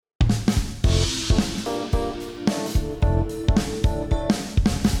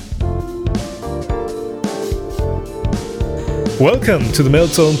Welcome to the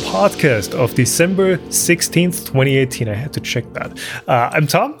Meltzone podcast of December 16th, 2018. I had to check that. I'm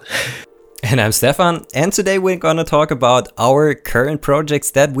Tom. And I'm Stefan. And today we're going to talk about our current projects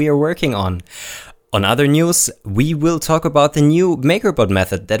that we are working on. On other news, we will talk about the new Makerbot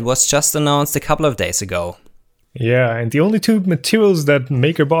method that was just announced a couple of days ago. Yeah, and the only two materials that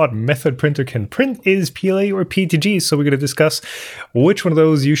Makerbot Method printer can print is PLA or PETG. So we're going to discuss which one of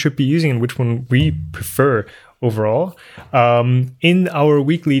those you should be using and which one we prefer overall. In our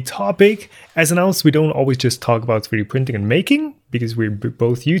weekly topic, as announced, we don't always just talk about 3D printing and making, because we're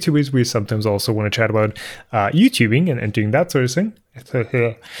both YouTubers. We sometimes also want to chat about YouTubing and doing that sort of thing.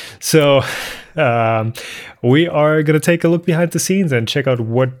 So we are going to take a look behind the scenes and check out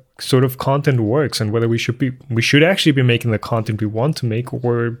what sort of content works and whether we should actually be making the content we want to make,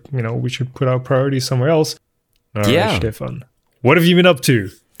 or we should put our priorities somewhere else. All right, Stefan, what have you been up to?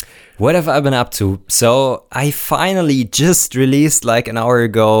 What have I been up to? So I finally just released like an hour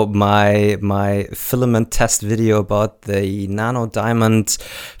ago my filament test video about the nano diamond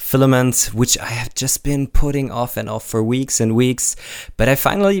filament, which I have just been putting off and off for weeks and weeks. But I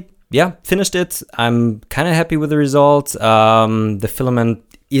finally, finished it. I'm kind of happy with the result. The filament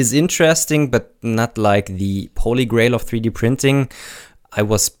is interesting, but not like the holy grail of 3D printing I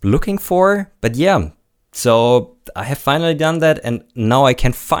was looking for. But so I have finally done that, and now I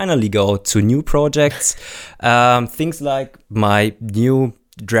can finally go to new projects. Things like my new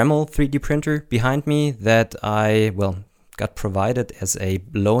Dremel 3D printer behind me that I got provided as a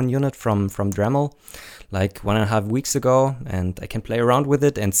loan unit from Dremel like 1.5 weeks ago, and I can play around with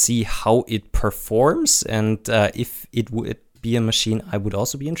it and see how it performs, and if it would be a machine I would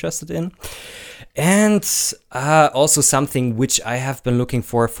also be interested in. And also something which I have been looking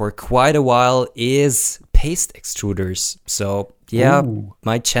for quite a while is paste extruders. So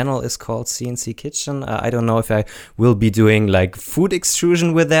my channel is called CNC Kitchen. I don't know if I will be doing like food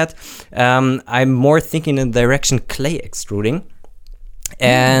extrusion with that. I'm more thinking in the direction clay extruding.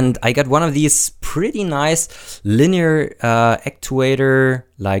 And I got one of these pretty nice linear actuator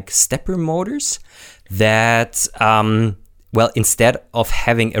like stepper motors that instead of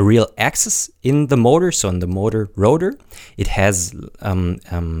having a real axis in the motor, so in the motor rotor, it has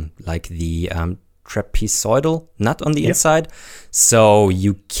like the trapezoidal nut on the inside. So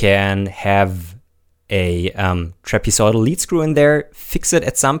you can have a trapezoidal lead screw in there, fix it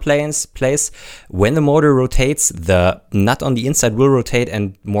at some place. When the motor rotates, the nut on the inside will rotate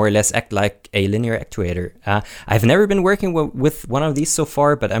and more or less act like a linear actuator. I've never been working with one of these so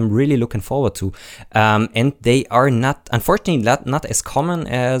far, but I'm really looking forward to. And they are unfortunately not as common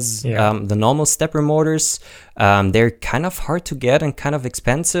as the normal stepper motors. They're kind of hard to get and kind of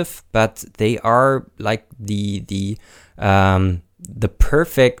expensive, but they are like the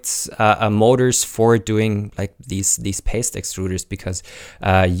perfect motors for doing like these paste extruders, because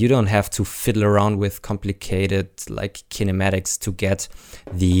you don't have to fiddle around with complicated like kinematics to get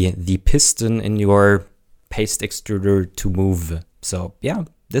the piston in your paste extruder to move. So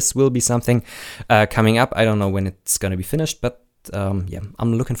this will be something coming up. I don't know when it's going to be finished, but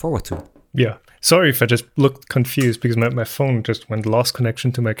I'm looking forward to it. Yeah, sorry if I just looked confused because my phone just lost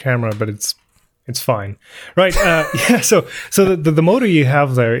connection to my camera, but it's fine. Right. So the motor you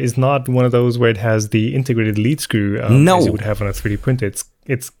have there is not one of those where it has the integrated lead screw as you would have on a 3D printer.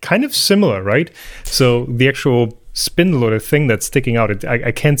 It's kind of similar, right? So the actual spindle or the thing that's sticking out,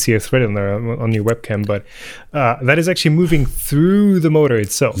 I can't see a thread on there on your webcam, but that is actually moving through the motor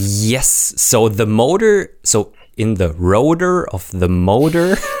itself. Yes. So the motor, in the rotor of the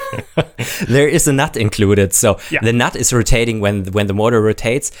motor, there is a nut included. So the nut is rotating when the motor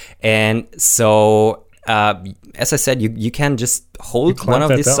rotates. And so, as I said, you can just hold one of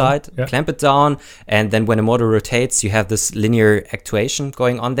this side, clamp it down, and then when the motor rotates, you have this linear actuation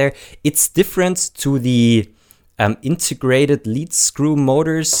going on there. It's different to the integrated lead screw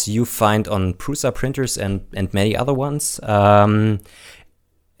motors you find on Prusa printers and many other ones. But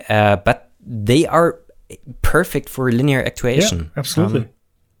they are perfect for linear actuation. Yeah, absolutely.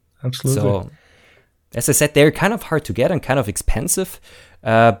 So, as I said, they're kind of hard to get and kind of expensive.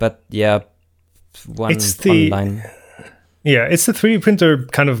 But online. Yeah, it's the 3D printer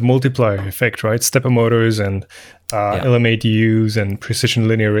kind of multiplier effect, right? Stepper motors and LM8Us and precision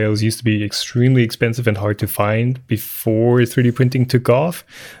linear rails used to be extremely expensive and hard to find before 3D printing took off.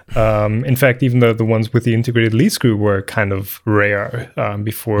 In fact, even though the ones with the integrated lead screw were kind of rare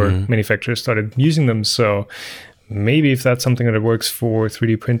before manufacturers started using them. So maybe if that's something that works for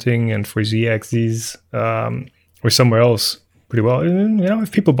 3D printing and for Z-axes or somewhere else pretty well,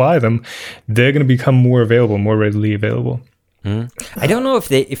 if people buy them, they're going to become more readily available. I don't know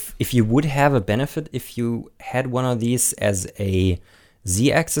if you would have a benefit if you had one of these as a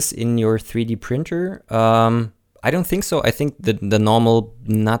Z-axis in your 3D printer. I don't think so. I think the normal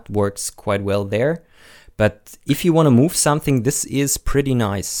nut works quite well there. But if you want to move something, this is pretty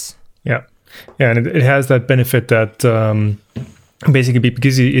nice. Yeah, and it has that benefit that basically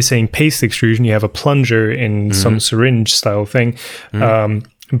because you're saying paste extrusion, you have a plunger in some syringe style thing.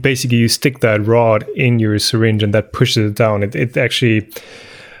 Basically, you stick that rod in your syringe and that pushes it down. It actually,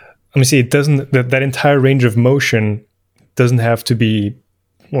 let me see, it doesn't, that entire range of motion doesn't have to be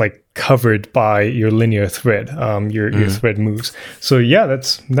like covered by your linear thread. Your thread moves. So yeah,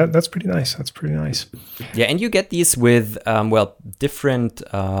 that's pretty nice. That's pretty nice. Yeah, and you get these with different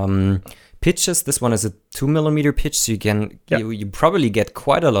pitches. This one is a 2mm pitch, so you can you probably get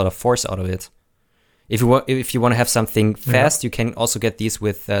quite a lot of force out of it. If you want to have something fast, you can also get these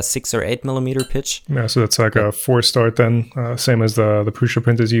with 6 or 8mm pitch. Yeah, so that's like a 4-start then, same as the Prusa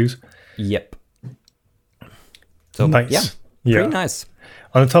printers use. Yep. So nice. Pretty nice.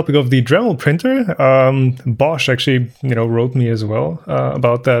 On the topic of the Dremel printer, Bosch actually, wrote me as well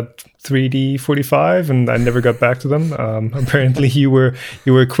about that 3D 45, and I never got back to them. Apparently, you were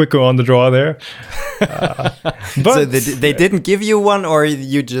quicker on the draw there. But so they didn't give you one, or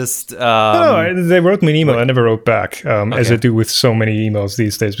you just no, they wrote me an email. I never wrote back, as I do with so many emails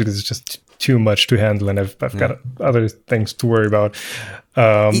these days, because it's just too much to handle, and I've got other things to worry about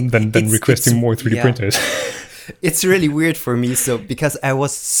than requesting more 3D printers. It's really weird for me, because I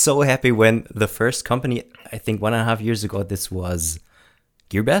was so happy when the first company, I think 1.5 years ago, this was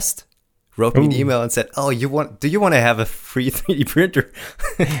GearBest, wrote me an email and said, "Oh, do you want to have a free 3D printer?"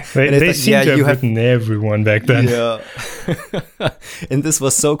 They seem to have written everyone back then. Yeah, and this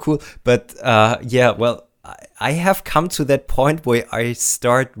was so cool. But I have come to that point where I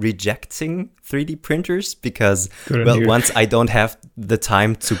start rejecting 3D printers because, once I don't have the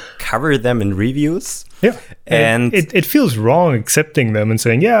time to cover them in reviews. Yeah, and it feels wrong accepting them and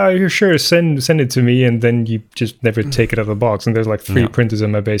saying, "Yeah, you're sure, send it to me," and then you just never take it out of the box. And there's like 3 printers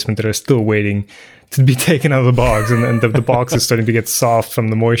in my basement that are still waiting to be taken out of the box, and the box is starting to get soft from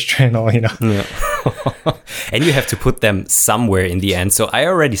the moisture and all, Yeah. And you have to put them somewhere in the end. So I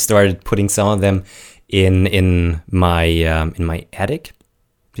already started putting some of them in my attic.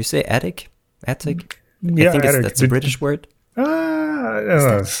 Do you say attic? Attic? Yeah, I think that's a British word.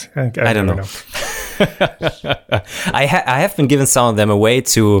 I don't know. I have been giving some of them away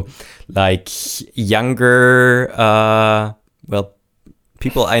to like younger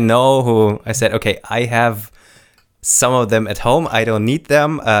people I know, who I said, okay, I have some of them at home, I don't need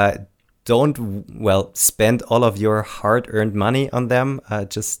them, don't spend all of your hard-earned money on them,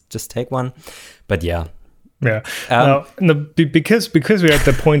 just take one. But yeah. Because we're at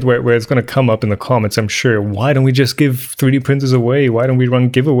the point where it's going to come up in the comments, I'm sure, why don't we just give 3D printers away? Why don't we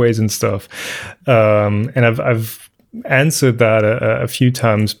run giveaways and stuff? And I've answered that a few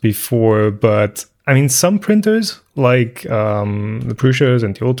times before, but I mean, some printers like the Prusas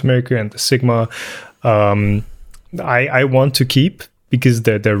and the Ultimaker and the Sigma, I want to keep, because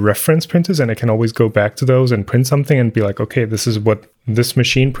they're reference printers, and I can always go back to those and print something and be like, okay, this is what this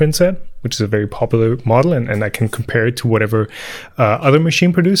machine prints at, which is a very popular model, and I can compare it to whatever other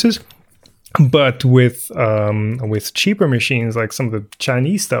machine produces. But with cheaper machines, like some of the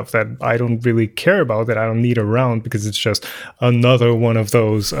Chinese stuff that I don't really care about, that I don't need around, because it's just another one of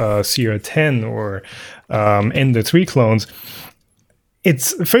those Sierra 10 or Ender 3 clones,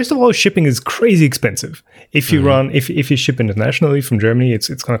 it's, first of all, shipping is crazy expensive. If you if you ship internationally from Germany, it's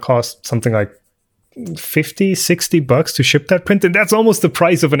going to cost something like $50-$60 to ship that print, and that's almost the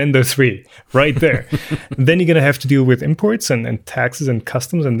price of an Ender 3 right there. Then you're going to have to deal with imports and taxes and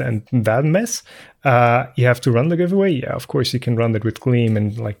customs and that mess. You have to run the giveaway. Yeah, of course you can run that with Gleam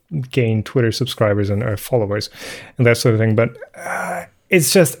and like gain Twitter subscribers and or followers and that sort of thing. But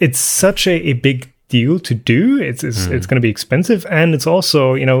it's such a big deal to do. It's going to be expensive, and it's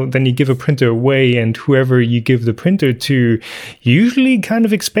also, then you give a printer away, and whoever you give the printer to usually kind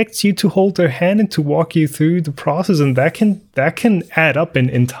of expects you to hold their hand and to walk you through the process, and that can add up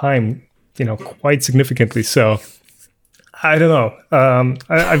in time, quite significantly. So I don't know.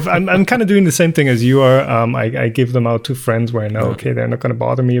 I'm kind of doing the same thing as you are. I give them out to friends where I know, okay, they're not going to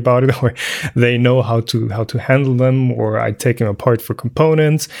bother me about it, or they know how to handle them, or I take them apart for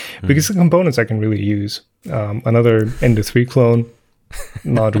components, because the components I can really use. Another Ender 3 clone,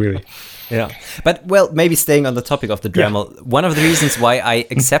 not really. Yeah, but maybe staying on the topic of the Dremel, one of the reasons why I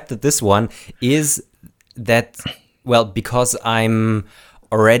accepted this one is that, because I'm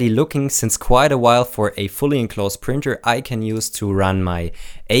already looking since quite a while for a fully enclosed printer I can use to run my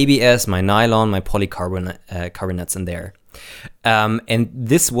ABS, my nylon, my polycarbonates in there. And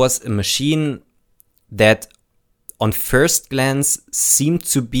this was a machine that on first glance seemed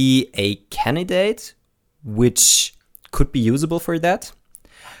to be a candidate which could be usable for that.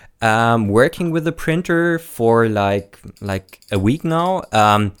 Working with the printer for like a week now,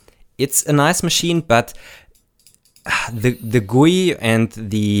 it's a nice machine, but the GUI and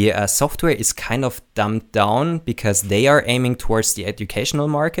the software is kind of dumbed down because they are aiming towards the educational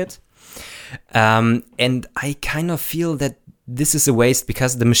market. And I kind of feel that this is a waste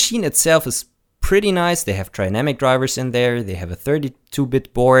because the machine itself is pretty nice. They have dynamic drivers in there. They have a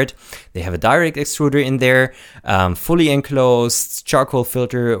 32-bit board. They have a direct extruder in there, fully enclosed, charcoal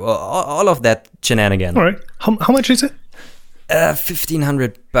filter, all of that shenanigan. All right. How much is it?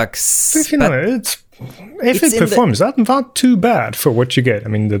 $1,500. $1,500. If it performs, that's not too bad for what you get. I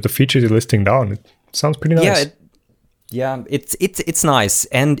mean, the features you're listing down, it sounds pretty nice. Yeah, it's nice,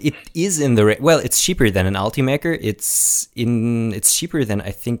 and it is in the well. It's cheaper than an Ultimaker. It's cheaper than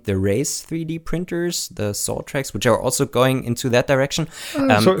I think the Race 3D printers, the Sortrex, which are also going into that direction.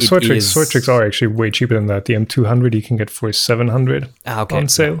 Sortrex are actually way cheaper than that. The M200 you can get for $700 on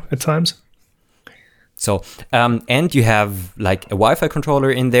sale at times. So, and you have like a Wi-Fi controller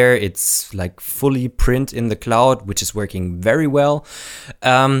in there. It's like fully print in the cloud, which is working very well.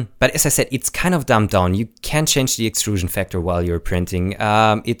 But as I said, it's kind of dumbed down. You can't change the extrusion factor while you're printing.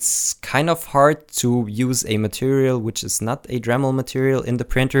 It's kind of hard to use a material which is not a Dremel material in the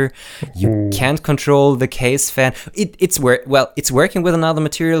printer. You can't control the case fan. It's working with another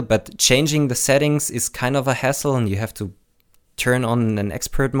material, but changing the settings is kind of a hassle, and you have to turn on an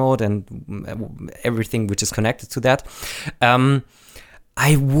expert mode and everything which is connected to that.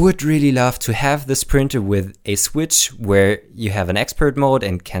 I would really love to have this printer with a switch where you have an expert mode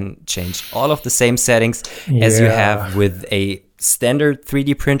and can change all of the same settings as you have with a standard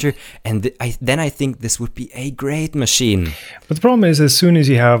 3D printer, and then I think this would be a great machine. But the problem is, as soon as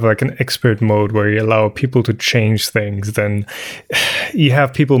you have like an expert mode where you allow people to change things, then you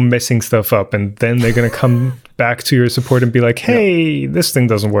have people messing stuff up, and then they're going to come back to your support and be like, hey, this thing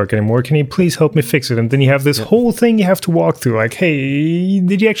doesn't work anymore. Can you please help me fix it? And then you have this whole thing you have to walk through, like, hey,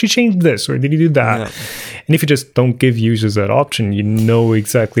 did you actually change this, or did you do that? Yeah. And if you just don't give users that option, you know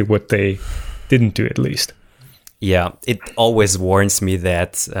exactly what they didn't do, at least. Yeah, it always warns me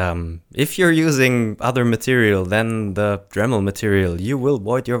that if you're using other material than the Dremel material, you will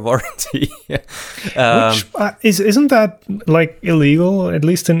void your warranty. Isn't that like illegal, at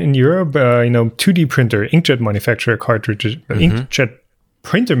least in Europe? 2D printer, inkjet manufacturer cartridges, inkjet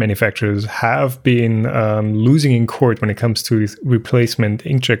printer manufacturers have been losing in court when it comes to replacement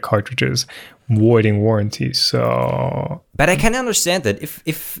inkjet cartridges voiding warranties. So, but I can understand that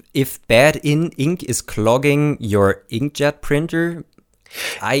if bad ink is clogging your inkjet printer,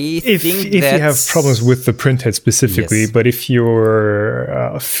 if you have problems with the printhead specifically, but if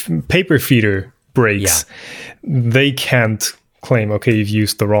your paper feeder breaks, they can't claim, okay, you've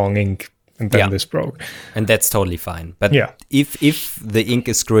used the wrong ink and then this broke. And that's totally fine. But if the ink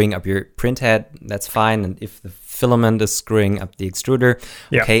is screwing up your printhead, that's fine. And if the filament is screwing up the extruder,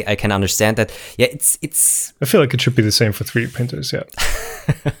 okay, I can understand that. Yeah, it's. I feel like it should be the same for 3D printers. Yeah.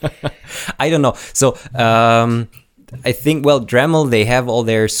 I don't know. So I think, Dremel, they have all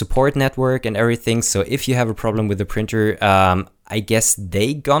their support network and everything. So if you have a problem with the printer, I guess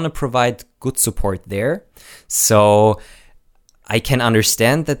they gonna provide good support there. So I can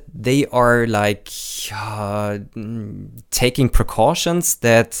understand that they are like taking precautions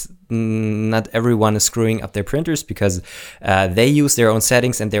that not everyone is screwing up their printers because they use their own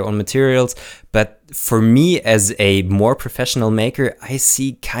settings and their own materials. But for me, as a more professional maker, I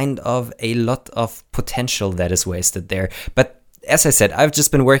see kind of a lot of potential that is wasted there. But as I said, I've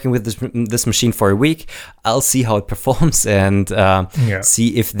just been working with this machine for a week. I'll see how it performs and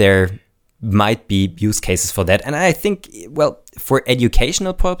see if there might be use cases for that. And I think, for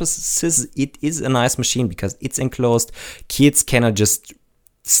educational purposes, it is a nice machine because it's enclosed. Kids cannot just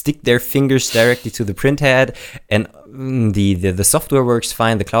stick their fingers directly to the printhead, and the software works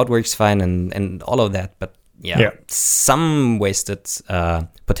fine, the cloud works fine, and all of that. But some wasted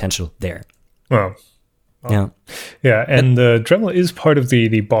potential there. Well, and Dremel is part of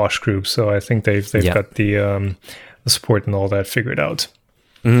the Bosch group, so I think they've got the support and all that figured out.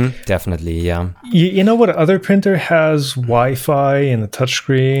 Definitely, yeah. You know what other printer has Wi-Fi and a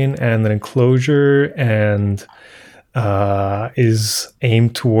touchscreen and an enclosure and is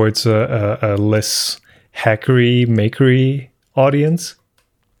aimed towards a less hackery, makery audience?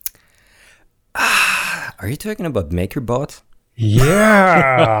 Are you talking about Makerbot?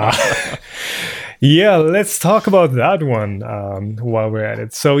 Yeah. Yeah, let's talk about that one while we're at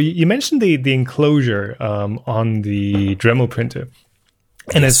it. So you mentioned the enclosure on the Dremel printer.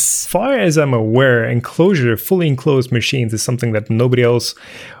 And as far as I'm aware, enclosure, fully enclosed machines is something that nobody else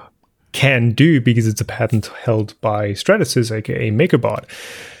can do because it's a patent held by Stratasys, aka Makerbot.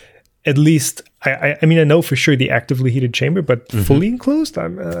 At least, I mean, I know for sure the actively heated chamber, but fully enclosed,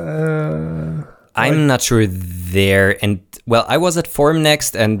 I'm not sure there. And well, I was at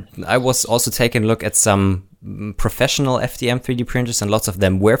Formnext, and I was also taking a look at some professional FDM 3D printers, and lots of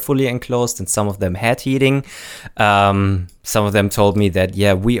them were fully enclosed, and some of them had heating. Some of them told me that,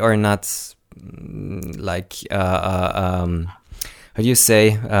 yeah, we are not like, how do you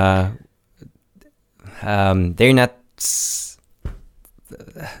say? They're not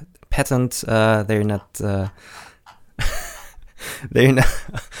patent. They're not. They're not.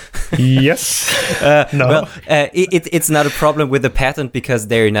 Yes. No. Well, it's not a problem with the patent because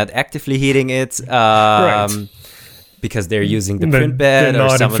they're not actively heating it. Right. Because they're using the print bed. They're or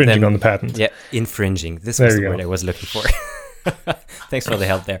not some infringing of them, on the patent. Yeah, infringing. This was the word I was looking for. Thanks for the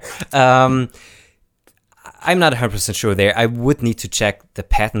help there. I'm not 100% sure there. I would need to check the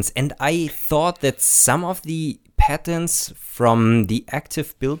patents. And I thought that some of the patents from the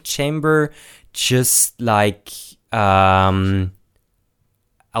active build chamber just like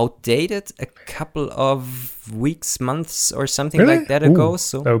outdated a couple of weeks, months, or something like that ago.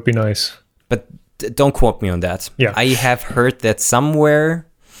 So that would be nice. But don't quote me on that. Yeah. I have heard that somewhere.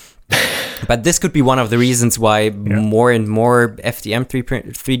 But this could be one of the reasons why more and more FDM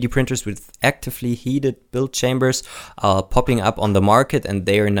 3D printers with actively heated build chambers are popping up on the market, and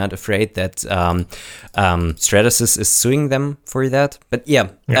they are not afraid that Stratasys is suing them for that. But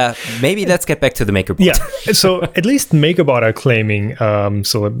maybe let's get back to the Makerbot. Yeah, so at least Makerbot are claiming,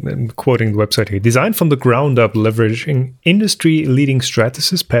 so I'm quoting the website here, designed from the ground up, leveraging industry-leading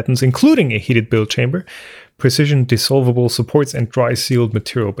Stratasys patents, including a heated build chamber, precision dissolvable supports, and dry sealed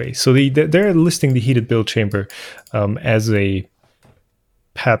material base. So they're listing the heated build chamber as a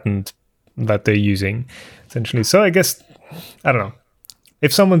patent that they're using, essentially. So I guess, I don't know.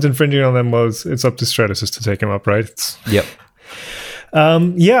 If someone's infringing on them, well, it's up to Stratasys to take them up, right? Yep.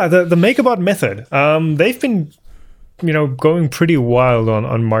 The Makerbot method. They've been, going pretty wild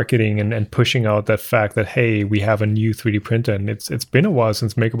on marketing and pushing out that fact that, hey, we have a new 3D printer, and it's been a while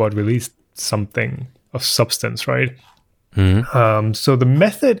since Makerbot released something of substance, right? Mm-hmm. So the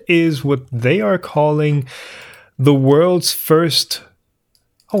method is what they are calling the world's first.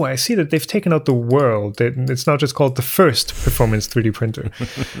 Oh, I see that they've taken out the world. It's not just called the first performance 3D printer.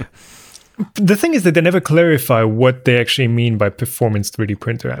 The thing is that they never clarify what they actually mean by performance 3D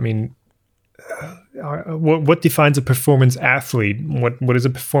printer. I mean, what defines a performance athlete? What is a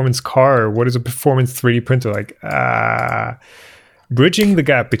performance car? What is a performance 3D printer? Like, bridging the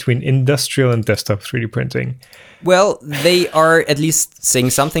gap between industrial and desktop 3D printing. Well, they are at least saying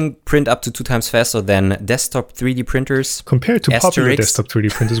something, print up to 2 times faster than desktop 3D printers. Compared to popular desktop 3D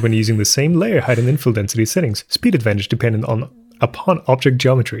printers when using the same layer height and infill density settings. Speed advantage dependent upon object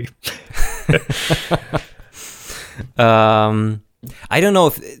geometry. I don't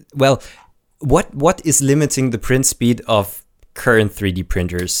know what is limiting the print speed of current 3D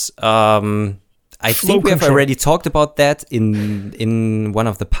printers? I think we have already talked about that in one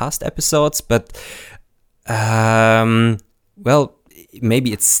of the past episodes, but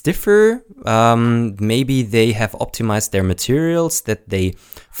maybe it's stiffer. Maybe they have optimized their materials that they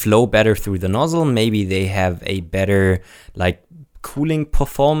flow better through the nozzle. Maybe they have a better cooling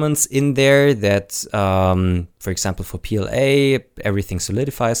performance in there that, for example, for PLA, everything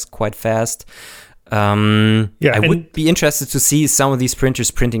solidifies quite fast. I would be interested to see some of these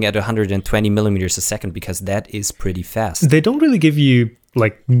printers printing at 120 millimeters a second, because that is pretty fast. They don't really give you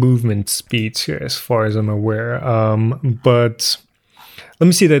movement speeds here, as far as I'm aware. But let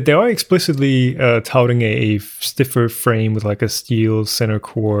me see that they are explicitly touting a stiffer frame with a steel center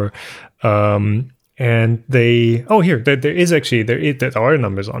core. And there are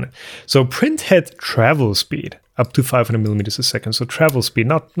numbers on it. So print head travel speed up to 500 millimeters a second. So travel speed,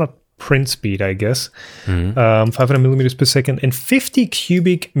 not print speed, I guess. 500 millimeters per second, and 50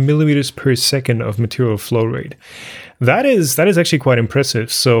 cubic millimeters per second of material flow rate. That is actually quite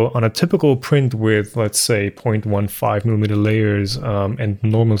impressive. So on a typical print with, let's say, 0.15 millimeter layers and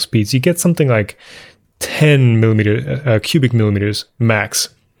normal speeds, you get something like 10 cubic millimeters max.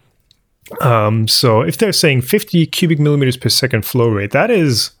 So if they're saying 50 cubic millimeters per second flow rate, that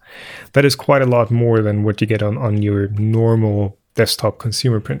is quite a lot more than what you get on your normal desktop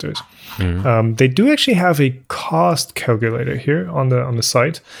consumer printers. They do actually have a cost calculator here on the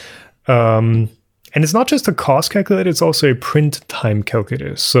site. And it's not just a cost calculator, it's also a print time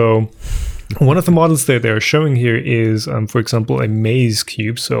calculator. So One of the models that they're showing here is, for example, a maze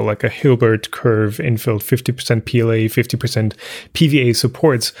cube. So like a Hilbert curve infilled 50% PLA, 50% PVA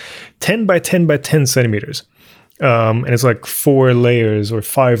supports 10 by 10 by 10 centimeters. And it's like 4 layers or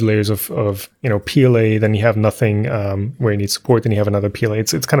 5 layers of PLA. Then you have nothing where you need support. Then you have another PLA.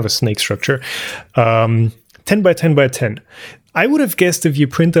 It's kind of a snake structure. 10 by 10 by 10. I would have guessed if you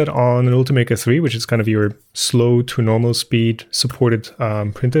print that on an Ultimaker 3, which is kind of your slow to normal speed supported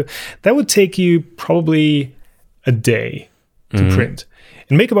printer, that would take you probably a day to print.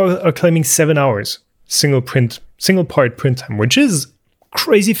 And Makerbot are claiming 7 hours single part print time, which is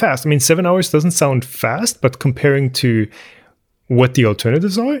crazy fast. I mean, 7 hours doesn't sound fast, but comparing to what the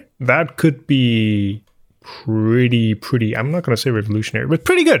alternatives are, that could be pretty, I'm not going to say revolutionary, but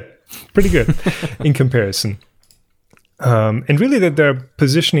pretty good in comparison. And really that they're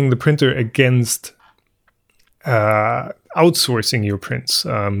positioning the printer against outsourcing your prints,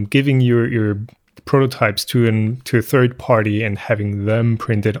 giving your prototypes to a third party and having them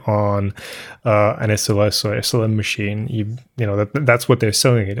printed on an SLS or SLM machine. That's what they're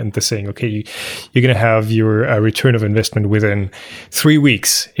selling it, and they're saying, okay, you're going to have your return of investment within 3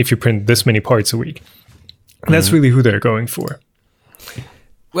 weeks if you print this many parts a week. And that's really who they're going for.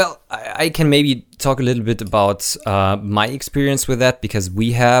 Well, I can maybe talk a little bit about my experience with that, because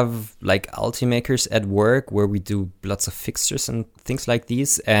we have like Ultimakers at work where we do lots of fixtures and things like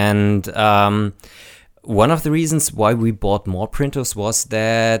these. And one of the reasons why we bought more printers was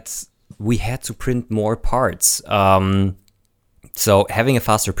that we had to print more parts. So having a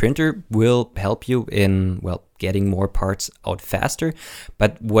faster printer will help you in, getting more parts out faster.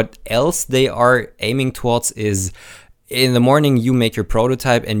 But what else they are aiming towards is, in the morning, you make your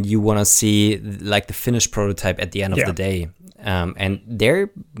prototype and you want to see like the finished prototype at the end of the day. And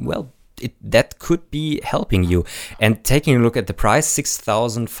that could be helping you. And taking a look at the price,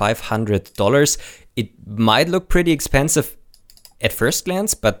 $6,500, it might look pretty expensive at first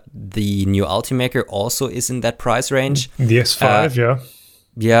glance, but the new Ultimaker also is in that price range. The S5,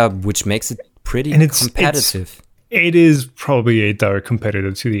 Yeah, which makes it pretty competitive. It is probably a direct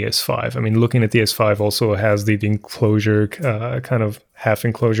competitor to the S5. I mean, looking at the S5 also has the enclosure, kind of half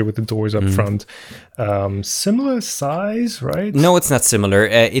enclosure with the doors up front. Similar size, right? No, it's not similar.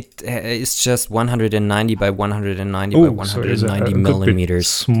 It is just 190 by 190 by 190 millimeters.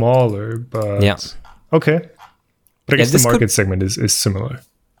 Smaller, but yeah. Okay. But I guess the market segment is similar.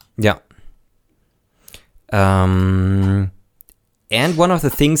 Yeah. And one of the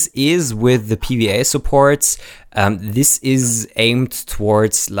things is with the PVA supports, this is aimed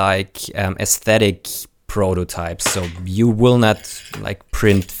towards like aesthetic prototypes. So you will not like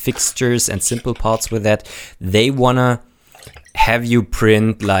print fixtures and simple parts with that. They want to have you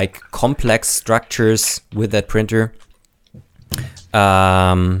print like complex structures with that printer.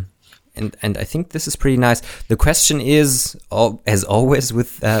 And I think this is pretty nice. The question is, as always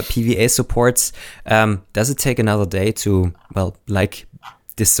with PVA supports, does it take another day to,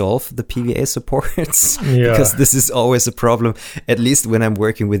 dissolve the PVA supports? Yeah. Because this is always a problem, at least when I'm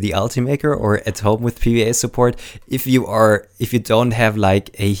working with the Ultimaker or at home with PVA support. If you don't have like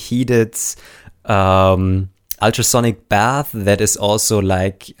a heated ultrasonic bath that is also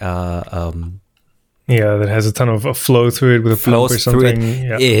like... that has a ton of flow through it with a pump or something.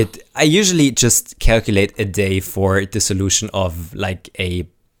 I usually just calculate a day for dissolution of like a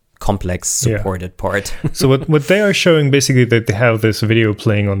complex supported part. So what they are showing, basically, that they have this video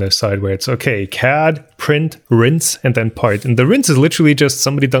playing on their side where it's, okay, CAD, print, rinse, and then part. And the rinse is literally just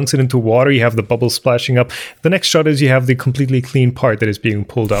somebody dunks it into water, you have the bubbles splashing up. The next shot is you have the completely clean part that is being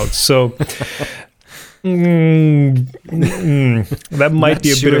pulled out. So... that might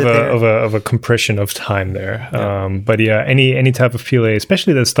be a bit of a compression of time there. But yeah, any type of PLA,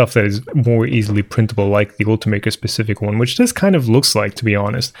 especially the stuff that is more easily printable, like the Ultimaker specific one, which this kind of looks like, to be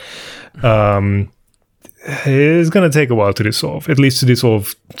honest, is going to take a while to dissolve, at least to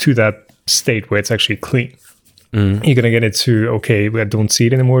dissolve to that state where it's actually clean. You're going to get it to, okay, I don't see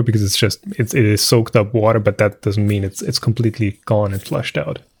it anymore because it is soaked up water, but that doesn't mean it's completely gone and flushed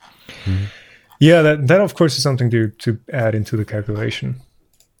out. Yeah, that of course is something to add into the calculation.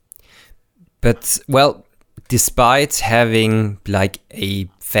 But, despite having like a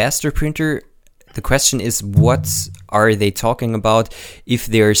faster printer, the question is, what are they talking about if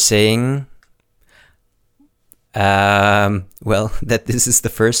they're saying, that this is the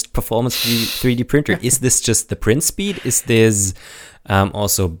first performance 3D printer? Is this just the print speed? Is this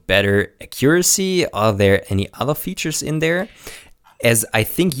also better accuracy? Are there any other features in there? As I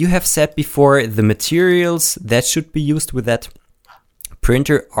think you have said before, the materials that should be used with that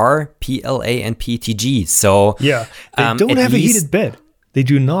printer are PLA and PETG. So yeah, they don't have a heated bed. they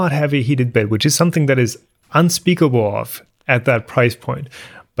do not have a heated bed, which is something that is unspeakable of at that price point.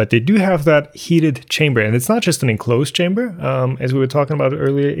 But they do have that heated chamber, and it's not just an enclosed chamber. As we were talking about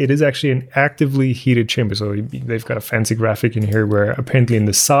earlier, it is actually an actively heated chamber. So they've got a fancy graphic in here where apparently in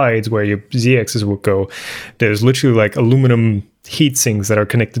the sides where your Z-axis will go, there's literally like aluminum heat sinks that are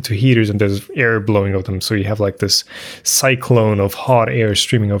connected to heaters, and there's air blowing out them. So you have like this cyclone of hot air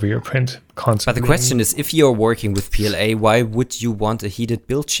streaming over your print constantly. But the question is, if you're working with PLA, why would you want a heated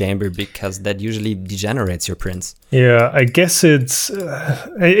build chamber? Because that usually degenerates your prints. Yeah, I guess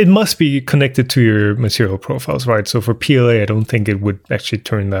it must be connected to your material profiles, right? So for PLA, I don't think it would actually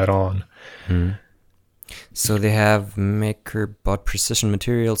turn that on. So they have Makerbot Precision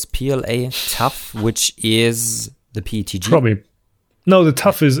Materials PLA Tough, which is the PETG. Probably. No, the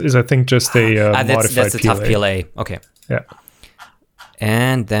Tough is I think just a modified that's the PLA. Tough PLA. Okay. Yeah.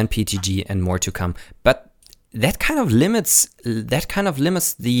 And then PTG and more to come. But that kind of limits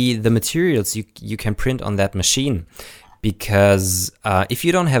the materials you can print on that machine, because if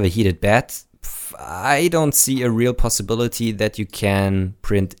you don't have a heated bed, I don't see a real possibility that you can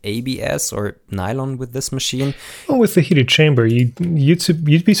print ABS or nylon with this machine. Well, with the heated chamber, you'd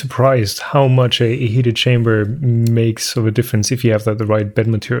be surprised how much a heated chamber makes of a difference if you have the right bed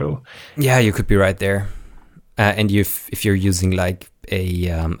material. Yeah, you could be right there. And if you're using like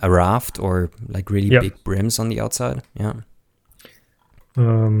a raft or like really big brims on the outside, yeah.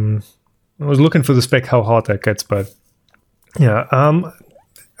 I was looking for the spec how hot that gets, but yeah.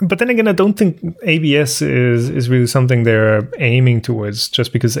 But then again, I don't think ABS is really something they're aiming towards,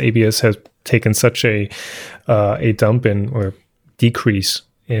 just because ABS has taken such a dump in or decrease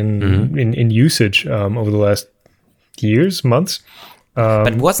in usage over the last years, months.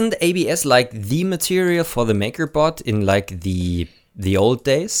 But wasn't ABS like the material for the Makerbot in like the old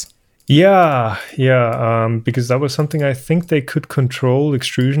days? Yeah, because that was something I think they could control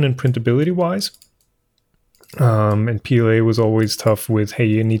extrusion and printability wise. And PLA was always tough with, hey,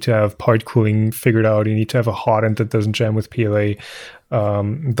 you need to have part cooling figured out. You need to have a hot end that doesn't jam with PLA.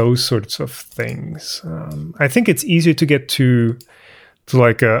 Those sorts of things. I think it's easier to get to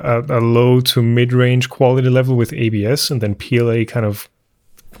like a low to mid-range quality level with ABS, and then PLA kind of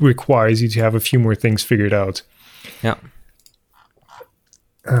requires you to have a few more things figured out. Yeah.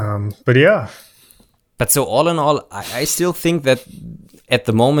 But yeah. But so all in all, I still think that at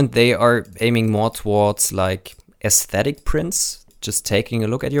the moment they are aiming more towards like aesthetic prints, just taking a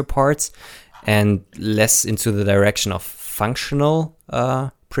look at your parts, and less into the direction of functional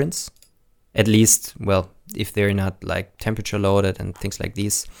prints. At least, well, if they're not like temperature loaded and things like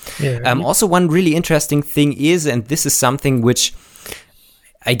these. Yeah. Also, one really interesting thing is, and this is something which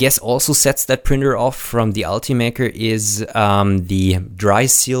I guess also sets that printer off from the Ultimaker, is the dry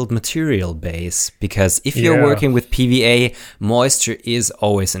sealed material base. Because if you're working with PVA, moisture is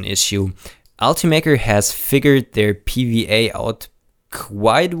always an issue. Ultimaker has figured their PVA out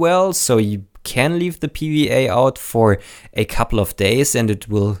quite well, so you can leave the PVA out for a couple of days and it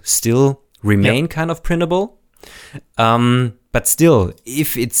will still remain kind of printable. But still,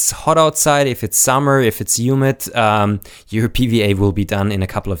 if it's hot outside, if it's summer, if it's humid, your PVA will be done in a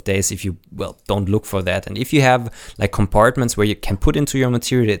couple of days if you, don't look for that. And if you have like compartments where you can put into your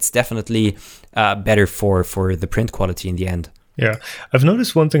material, it's definitely better for the print quality in the end. Yeah, I've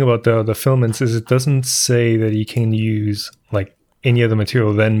noticed one thing about the filaments is it doesn't say that you can use like any other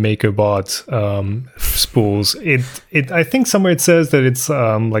material than Makerbot spools. I think somewhere it says that it's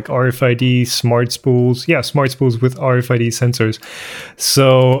like RFID smart spools. Yeah, smart spools with RFID sensors.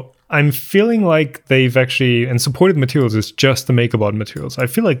 So I'm feeling like they've actually, and supported materials is just the Makerbot materials. I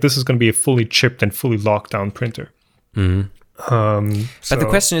feel like this is going to be a fully chipped and fully locked down printer. Mm-hmm. But the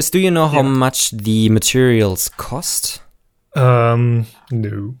question is, do you know how much the materials cost?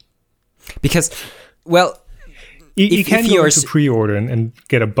 No. Because, you can go to pre-order and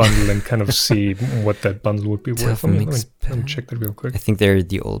get a bundle and kind of see what that bundle would be worth. Let me check that real quick. I think they're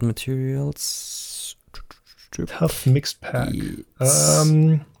the old materials. Tough mixed pack.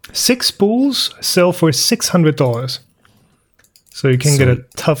 6 spools sell for $600. So you can get a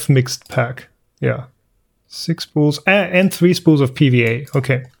tough mixed pack. Yeah. 6 spools and 3 spools of PVA.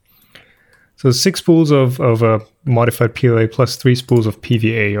 Okay. So 6 spools of a modified PLA plus 3 spools of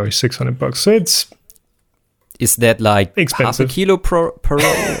PVA are $600. So it's... Is that like expensive. Half a kilo per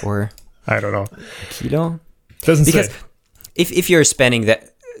roll, or I don't know. A kilo? Doesn't because say. If you're spending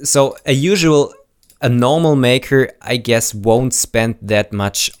that, so a normal maker, I guess, won't spend that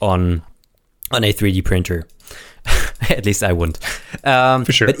much on a 3D printer. At least I wouldn't. For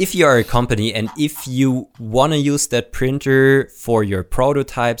sure. But if you are a company and if you want to use that printer for your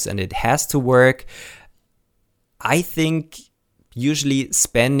prototypes and it has to work, I think usually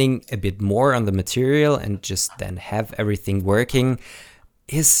spending a bit more on the material and just then have everything working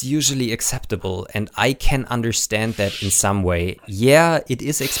is usually acceptable. And I can understand that in some way. Yeah, it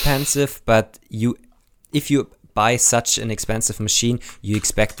is expensive, but if you buy such an expensive machine, you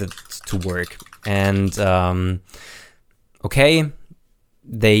expect it to work. And okay,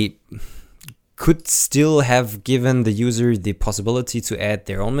 they could still have given the user the possibility to add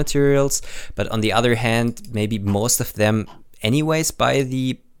their own materials, but on the other hand, maybe most of them anyways buy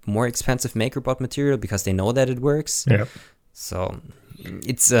the more expensive Makerbot material because they know that it works. Yeah. So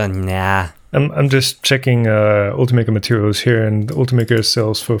it's nah. I'm just checking Ultimaker materials here, and Ultimaker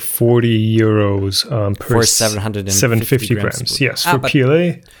sells for 40 euros per for 750 grams. Yes, for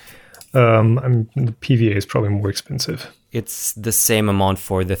PLA. The PVA is probably more expensive. It's the same amount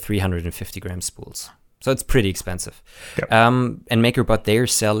for the 350 gram spools. So it's pretty expensive. Yep. And Makerbot,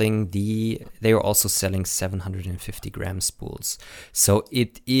 they are also selling 750 gram spools. So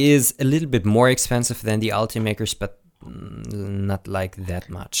it is a little bit more expensive than the Ultimakers, but not like that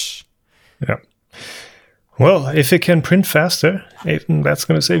much. Yeah. Well, if it can print faster, that's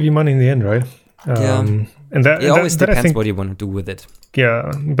going to save you money in the end, right? And it always depends what you want to do with it.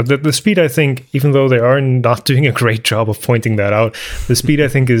 Yeah, but the speed, I think, even though they are not doing a great job of pointing that out, the speed, I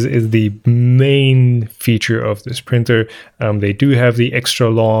think, is the main feature of this printer. They do have the extra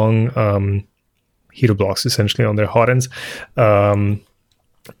long heater blocks, essentially, on their hot ends. And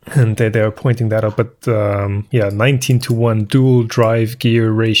they are pointing that out. But 19:1 dual drive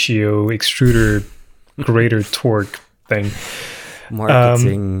gear ratio, extruder, greater torque thing.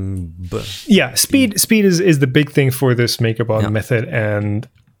 Marketing. Speed is the big thing for this Makerbot method. And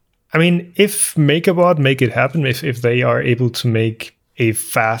I mean, if Makerbot make it happen, if they are able to make a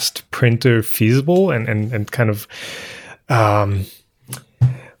fast printer feasible and kind of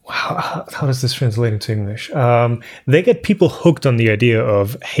how does this translate into English? They get people hooked on the idea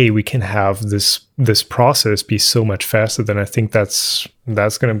of, hey, we can have this process be so much faster. Then I think that's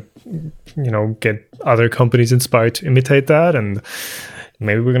going to, get other companies inspired to imitate that, and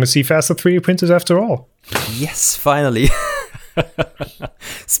maybe we're going to see faster 3D printers after all. Yes, finally.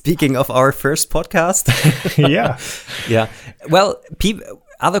 Speaking of our first podcast. Yeah. Well,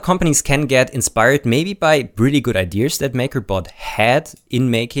 other companies can get inspired maybe by really good ideas that Makerbot had in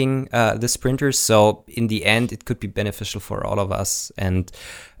making this printer. So in the end, it could be beneficial for all of us. And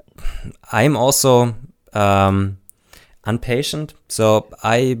I'm also impatient. So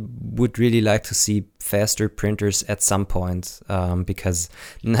I would really like to see faster printers at some point because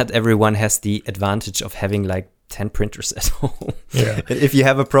not everyone has the advantage of having like 10 printers at home. Yeah. If you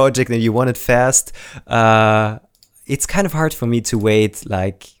have a project and you want it fast, it's kind of hard for me to wait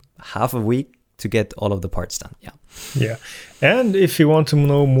like half a week to get all of the parts done. Yeah. And if you want to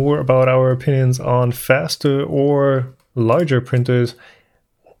know more about our opinions on faster or larger printers,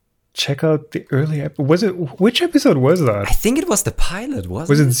 check out the early which episode was that? I think it was the pilot,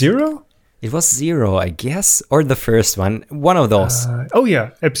 wasn't it? Was it 0? It was 0, I guess, or the first one of those.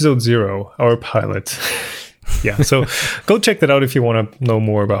 Episode 0, our pilot. Yeah, so go check that out if you want to know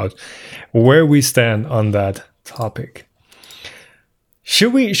more about where we stand on that topic.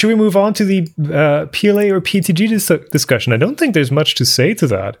 Should we move on to the PLA or PTG discussion? I don't think there's much to say to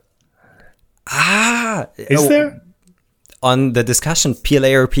that. Is there? On the discussion,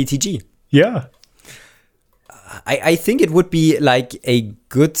 PLA or PTG? Yeah. I think it would be like a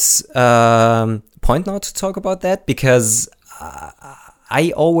good point now to talk about that, because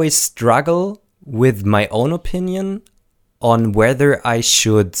I always struggle with my own opinion on whether I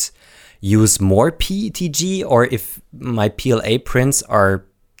should use more PETG or if my PLA prints are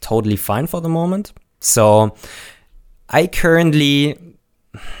totally fine for the moment. So I currently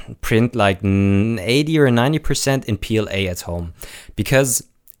print like 80 or 90% in PLA at home because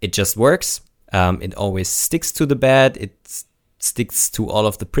it just works. It always sticks to the bed. It sticks to all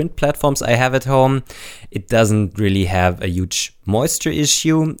of the print platforms I have at home. It doesn't really have a huge moisture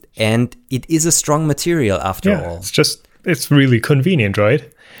issue, and it is a strong material after all. It's really convenient,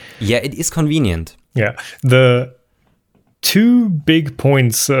 right? Yeah, it is convenient. Yeah. The two big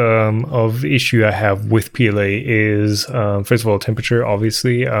points of issue I have with PLA is, first of all, temperature,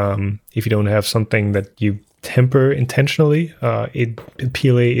 obviously. If you don't have something that you temper intentionally,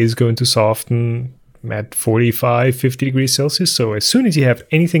 PLA is going to soften at 45, 50 degrees Celsius. So as soon as you have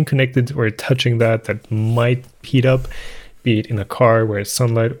anything connected or touching that might heat up, be it in a car where it's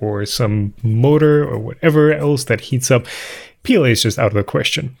sunlight or some motor or whatever else that heats up, PLA is just out of the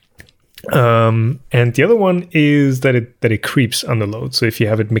question. And the other one is that it creeps under load. So if you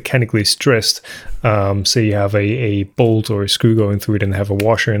have it mechanically stressed, say you have a bolt or a screw going through it and have a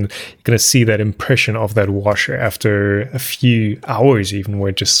washer, and you're going to see that impression of that washer after a few hours, even, where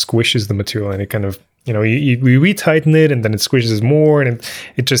it just squishes the material, and it kind of, you retighten it and then it squishes more, and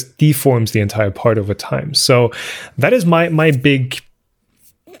it just deforms the entire part over time. So that is my big,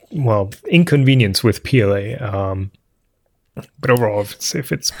 inconvenience with PLA. But overall,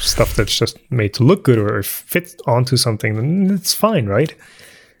 if it's stuff that's just made to look good or fits onto something, then it's fine, right?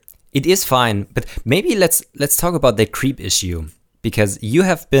 It is fine, but maybe let's talk about the creep issue, because you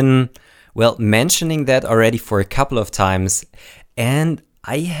have been, mentioning that already for a couple of times, and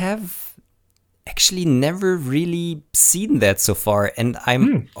I have actually never really seen that so far, and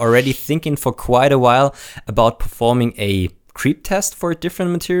I'm already thinking for quite a while about performing a creep test for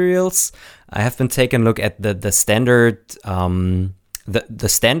different materials. I have been taking a look at the standard the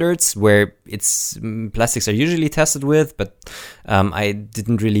standards where it's plastics are usually tested with, but I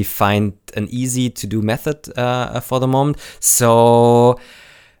didn't really find an easy to do method for the moment. So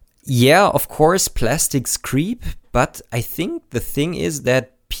yeah, of course plastics creep, but I think the thing is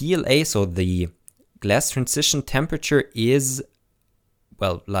that PLA, so the glass transition temperature, is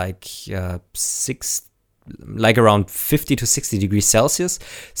like around 50 to 60 degrees Celsius.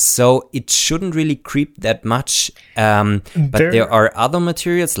 So it shouldn't really creep that much. But there are other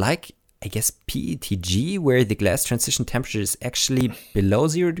materials like, I guess, PETG, where the glass transition temperature is actually below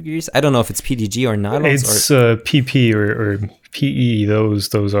 0 degrees. I don't know if it's PETG or nylons. It's PP or PE.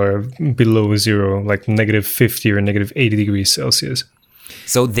 Those are below zero, like negative 50 or negative 80 degrees Celsius.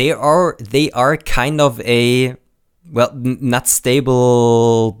 So they are kind of a, not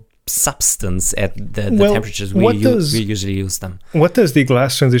stable substance at the temperatures we usually use them. What does the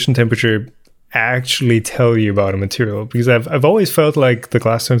glass transition temperature actually tell you about a material? Because I've always felt like the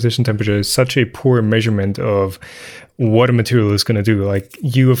glass transition temperature is such a poor measurement of what a material is going to do. Like,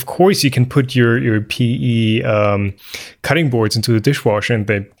 of course you can put your PE cutting boards into the dishwasher and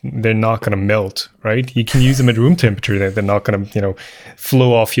they're not going to melt, right? You can use them at room temperature. They're not going to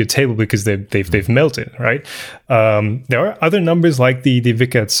flow off your table because they've melted, right? There are other numbers like the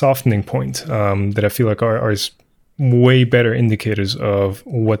Vickert softening point that I feel like are way better indicators of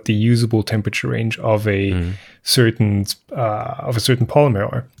what the usable temperature range of a certain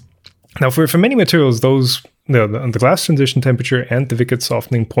polymer are. Now, for many materials, those the glass transition temperature and the Vickert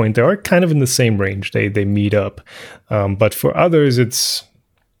softening point, they are kind of in the same range. They meet up, but for others, it's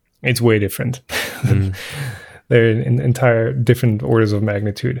way different. They're in entire different orders of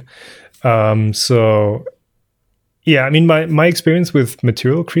magnitude. So. Yeah, I mean, my experience with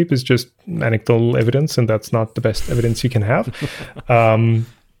material creep is just anecdotal evidence, and that's not the best evidence you can have.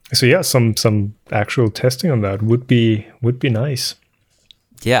 So yeah, some actual testing on that would be nice.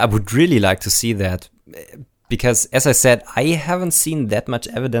 Yeah, I would really like to see that, because as I said, I haven't seen that much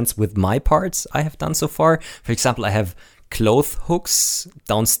evidence with my parts I have done so far. For example, I have clothes hooks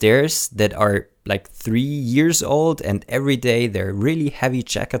downstairs that are like 3 years old, and every day there are really heavy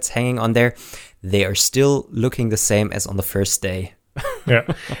jackets hanging on there. They are still looking the same as on the first day. Yeah,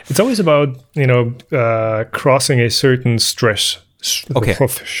 it's always about crossing a certain stress threshold.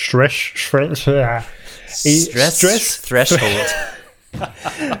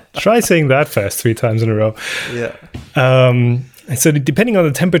 Try saying that fast 3 times in a row. Yeah. So depending on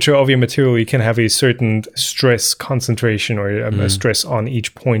the temperature of your material, you can have a certain stress concentration or a stress on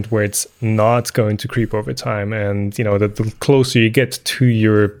each point where it's not going to creep over time. And, the closer you get to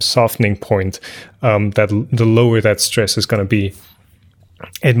your softening point, the lower that stress is going to be.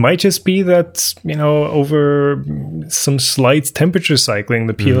 It might just be that, over some slight temperature cycling,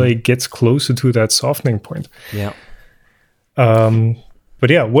 the PLA gets closer to that softening point. Yeah. But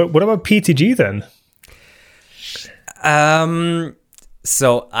yeah, what about PETG then?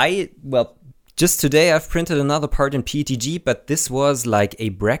 So just today I've printed another part in PETG, but this was like a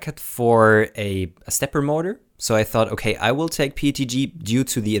bracket for a stepper motor. So I thought, okay, I will take PETG due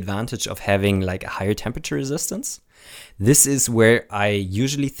to the advantage of having like a higher temperature resistance. This is where I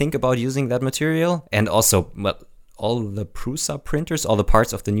usually think about using that material. And also, all the Prusa printers, all the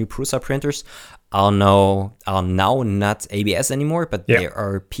parts of the new Prusa printers are now not ABS anymore, but they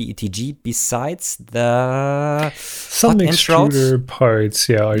are PETG besides the some extruder parts,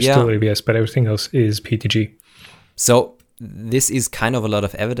 are still ABS, but everything else is PETG. So this is kind of a lot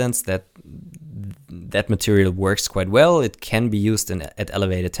of evidence that that material works quite well. It can be used at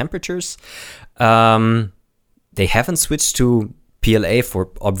elevated temperatures. They haven't switched to PLA for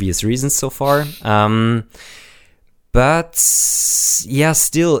obvious reasons so far. But yeah,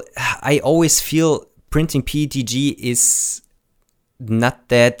 still, I always feel printing PETG is not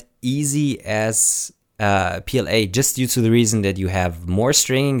that easy as PLA, just due to the reason that you have more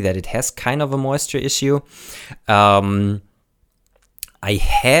stringing, that it has kind of a moisture issue. I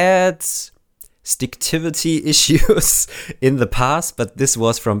had sticktivity issues in the past, but this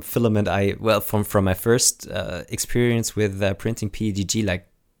was from filament. From my first experience with printing PETG like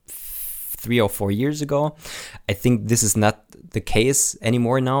 3 or 4 years ago. I think this is not the case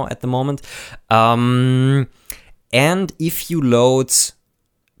anymore now at the moment. And if you load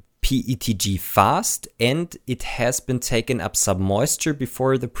PETG fast and it has been taken up some moisture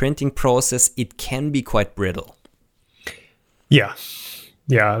before the printing process, it can be quite brittle. Yeah,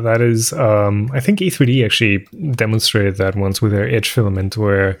 that is, I think E3D actually demonstrated that once with their edge filament,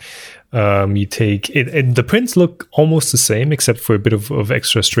 where you take it, the prints look almost the same except for a bit of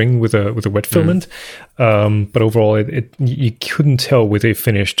extra string with a wet filament. But overall, you couldn't tell with a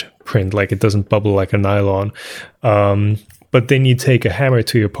finished print, like it doesn't bubble like a nylon. But then you take a hammer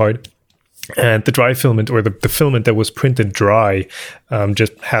to your part, and the dry filament, or the filament that was printed dry,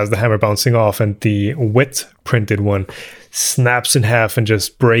 just has the hammer bouncing off, and the wet printed one snaps in half and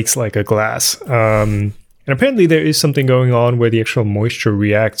just breaks like a glass. And apparently there is something going on where the actual moisture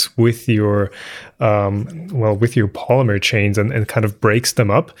reacts with your with your polymer chains and kind of breaks them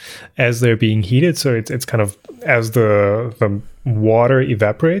up as they're being heated. So it's kind of, as the water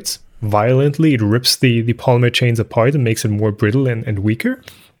evaporates violently, it rips the polymer chains apart and makes it more brittle and weaker.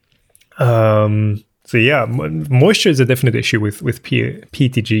 So yeah, moisture is a definite issue with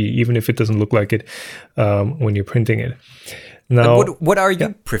PETG, even if it doesn't look like it when you're printing it. Now, what are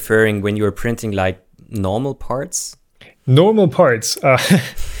you preferring when you're printing, like normal parts? Normal parts.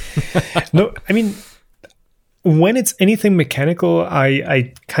 No, I mean, when it's anything mechanical,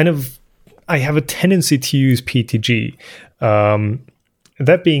 I have a tendency to use PETG.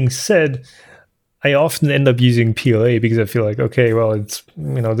 That being said, I often end up using PLA because I feel like, okay, well, it's,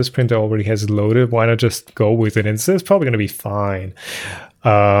 this printer already has it loaded. Why not just go with it? And it's probably going to be fine.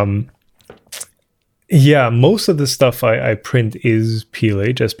 Yeah, most of the stuff I print is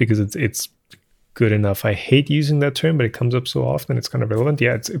PLA just because it's good enough. I hate using that term, but it comes up so often, it's kind of relevant.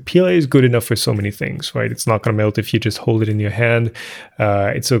 Yeah, PLA is good enough for so many things, right? It's not going to melt if you just hold it in your hand.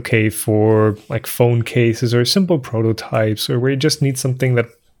 It's okay for like phone cases or simple prototypes, or where you just need something that,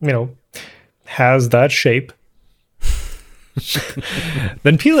 has that shape.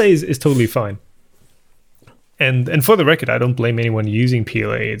 Then PLA is totally fine. And for the record, I don't blame anyone using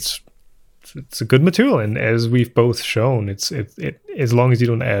PLA. It's a good material, and as we've both shown, it as long as you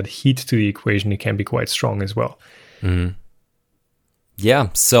don't add heat to the equation, it can be quite strong as well. Mm. Yeah.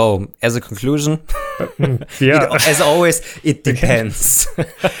 So as a conclusion, yeah, as always, it depends.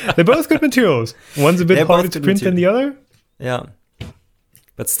 They're both good materials. One's a bit harder to print than the other. Yeah.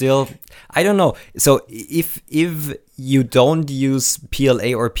 But still, I don't know. So if you don't use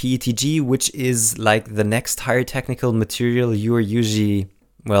PLA or PETG, which is like the next higher technical material you are usually,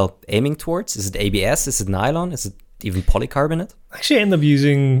 aiming towards? Is it ABS? Is it nylon? Is it even polycarbonate? Actually, I end up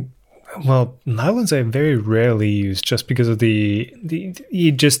using, nylons I very rarely use, just because of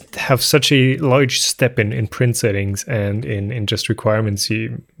you just have such a large step in print settings and in just requirements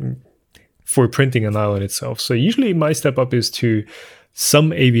for printing a nylon itself. So usually my step up is to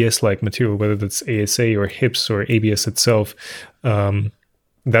some ABS-like material, whether that's ASA or HIPS or ABS itself.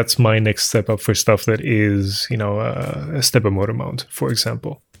 That's my next step up for stuff that is, a stepper motor mount, for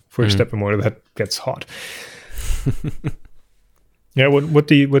example, for a stepper motor that gets hot. Yeah, what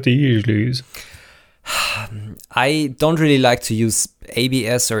do you usually use? I don't really like to use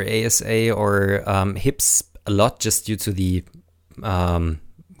ABS or ASA or HIPS a lot, just due to the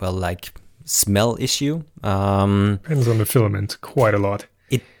smell issue. Depends on the filament quite a lot.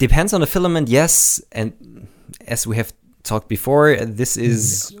 It depends on the filament, yes. And as we have talked before, this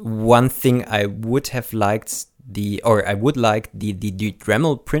is one thing I would have liked the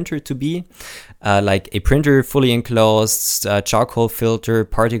Dremel printer to be, like a printer fully enclosed, charcoal filter,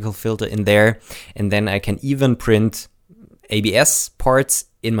 particle filter in there, and then I can even print ABS parts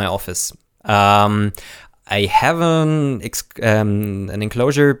in my office. I have an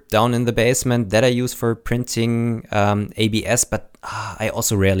enclosure down in the basement that I use for printing ABS, but I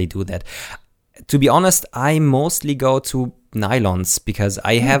also rarely do that. To be honest, I mostly go to nylons because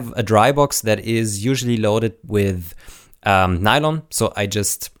I have a dry box that is usually loaded with nylon. So I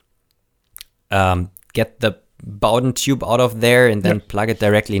just get the Bowden tube out of there and then plug it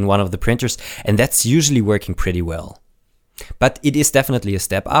directly in one of the printers. And that's usually working pretty well. But it is definitely a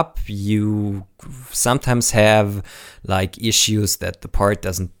step up. You sometimes have like issues that the part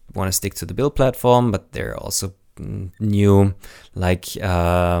doesn't want to stick to the build platform, but there are also new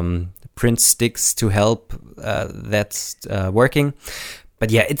print sticks to help that's working. but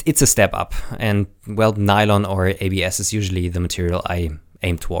yeah, it's a step up. And well, nylon or ABS is usually the material I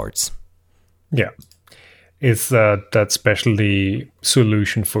aim towards. Yeah. It's that specialty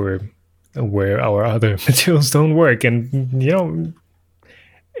solution for where our other materials don't work. And,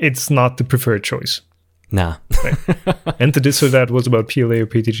 it's not the preferred choice. Nah. Right. And the this or that was about PLA or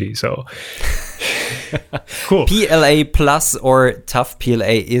PTG. So cool. PLA plus or tough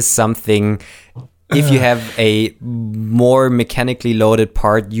PLA is something, if you have a more mechanically loaded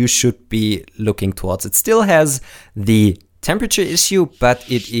part, you should be looking towards. It still has the temperature issue, but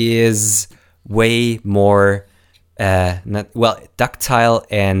it is way more ductile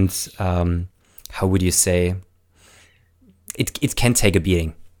and how would you say? It can take a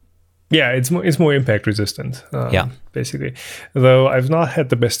beating. Yeah, it's more impact resistant. Basically. Though I've not had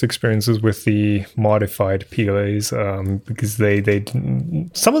the best experiences with the modified PLAs because they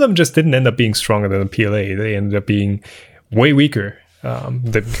some of them just didn't end up being stronger than the PLA. They ended up being way weaker.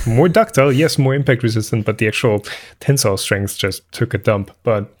 The more ductile, yes, more impact resistant, but the actual tensile strength just took a dump.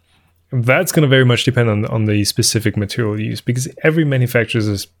 But that's going to very much depend on the specific material used, because every manufacturer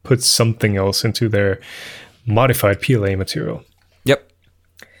has put something else into their modified PLA material. Yep.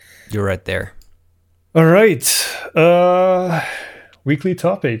 You're right there. All right. Weekly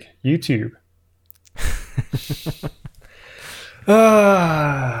topic, YouTube.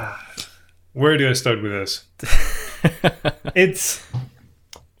 Where do I start with this?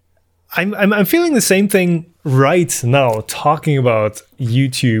 I'm feeling the same thing right now, talking about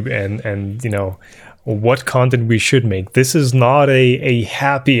YouTube and what content we should make. This is not a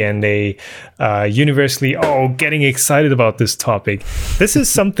happy and a universally getting excited about this topic. This is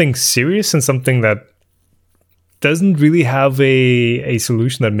something serious and something that doesn't really have a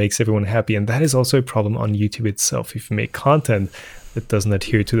solution that makes everyone happy, and that is also a problem on YouTube itself. If you make content that doesn't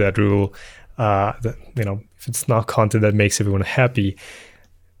adhere to that rule, if it's not content that makes everyone happy,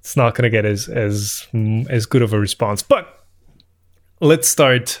 it's not going to get as good of a response. But let's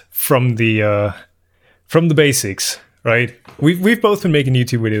start from the basics, right? We've both been making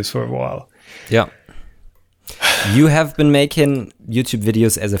YouTube videos for a while. Yeah. You have been making YouTube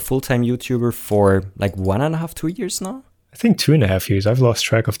videos as a full-time YouTuber for like 1.5, 2 years now? I think 2.5 years. I've lost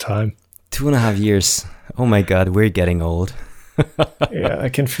track of time. 2.5 years. Oh my God, we're getting old. Yeah, I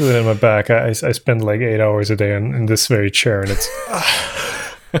can feel it in my back. I spend like 8 hours a day in this very chair, and it's...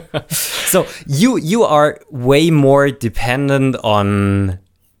 So you are way more dependent on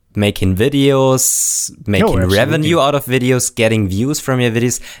making videos, making revenue out of videos, getting views from your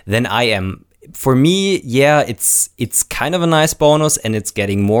videos than I am. For me, yeah, it's kind of a nice bonus, and it's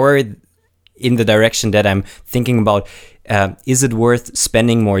getting more in the direction that I'm thinking about. Is it worth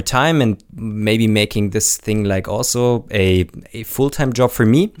spending more time and maybe making this thing like also a full-time job for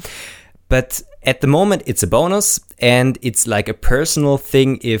me? But at the moment, it's a bonus, and it's like a personal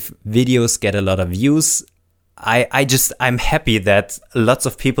thing. If videos get a lot of views, I'm happy that lots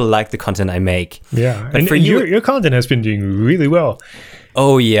of people like the content I make. Yeah, but and for your content has been doing really well.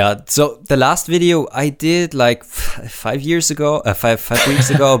 Oh yeah. So the last video I did like 5 years ago, 5 weeks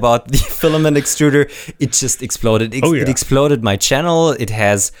ago about the filament extruder, it just exploded. It exploded my channel. It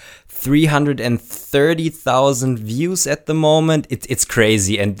has 330,000 views at the moment. It's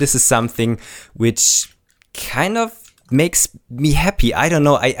crazy. And this is something which kind of makes me happy. I don't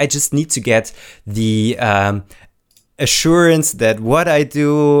know. I just need to get the assurance that what I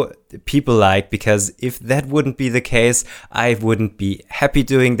do people like, because if that wouldn't be the case, I wouldn't be happy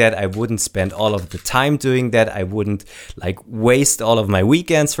doing that. I wouldn't spend all of the time doing that. I wouldn't like waste all of my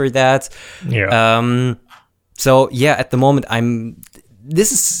weekends for that. Yeah. So yeah, at the moment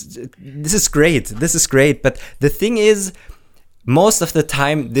this is great. This is great. But the thing is, most of the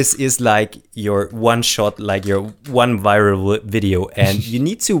time, this is like your one shot, like your one viral video, and you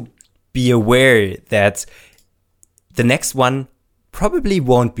need to be aware that the next one probably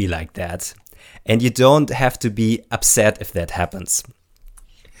won't be like that. And you don't have to be upset if that happens.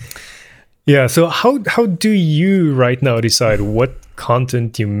 Yeah, so how do you right now decide what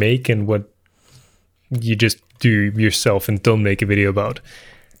content you make and what you just do yourself and don't make a video about?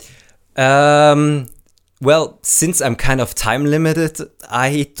 Well, since I'm kind of time limited,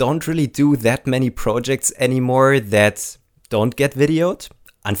 I don't really do that many projects anymore that don't get videoed,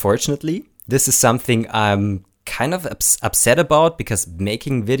 unfortunately. This is something I'm kind of upset about, because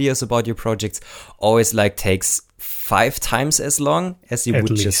making videos about your projects always like takes 5 times as long as you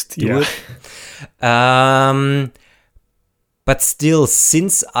would just do it. But still,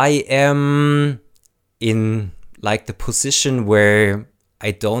 since I am in like the position where I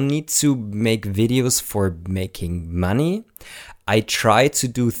don't need to make videos for making money, I try to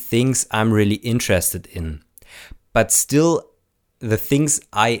do things I'm really interested in. But still, the things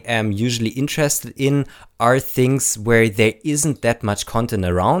I am usually interested in are things where there isn't that much content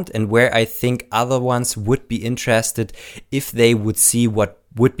around, and where I think other ones would be interested if they would see what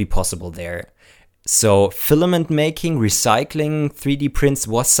would be possible there. So filament making, recycling, 3D prints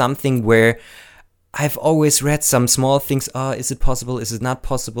was something where I've always read some small things. Is it possible? Is it not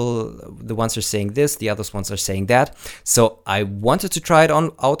possible? The ones are saying this, the other ones are saying that. So I wanted to try it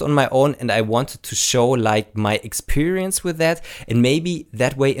out on my own, and I wanted to show like my experience with that, and maybe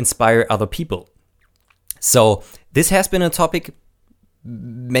that way inspire other people. So this has been a topic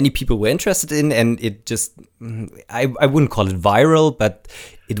many people were interested in, and it just, I wouldn't call it viral, but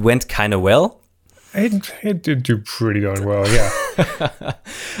it went kind of well. It did do pretty darn well, yeah.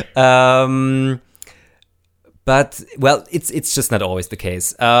 But, well, it's just not always the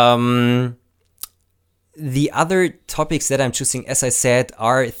case. The other topics that I'm choosing, as I said,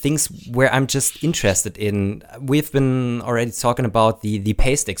 are things where I'm just interested in. We've been already talking about the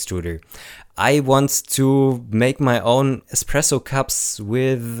paste extruder. I want to make my own espresso cups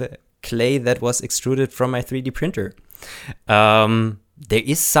with clay that was extruded from my 3D printer. There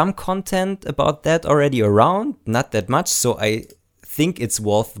is some content about that already around, not that much, so I think it's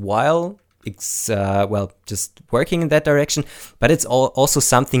worthwhile. It's just working in that direction, but it's also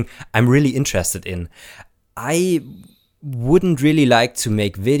something I'm really interested in. I wouldn't really like to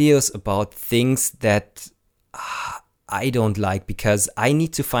make videos about things that I don't like, because I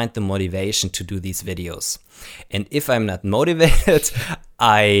need to find the motivation to do these videos. And if I'm not motivated,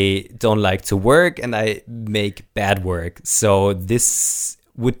 I don't like to work, and I make bad work. So this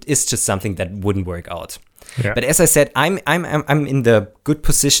is just something that wouldn't work out. Yeah. But as I said, I'm in the good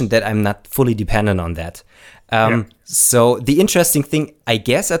position that I'm not fully dependent on that. So the interesting thing, I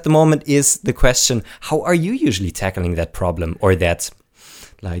guess, at the moment is the question: how are you usually tackling that problem, or that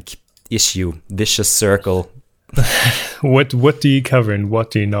like issue, vicious circle? What do you cover and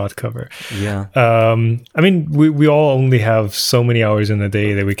what do you not cover? Yeah. I mean, we all only have so many hours in a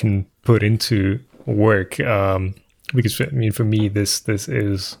day that we can put into work. Because I mean, for me, this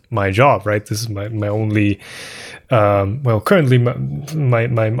is my job, right? This is my only, currently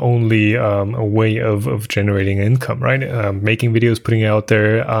my only way of generating income, right? Making videos, putting it out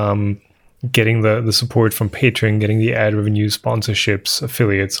there, getting the support from Patreon, getting the ad revenue, sponsorships,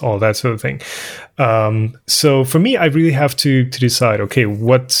 affiliates, all that sort of thing. So for me, I really have to decide, okay,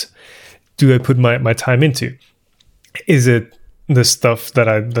 what do I put my time into? Is it the stuff that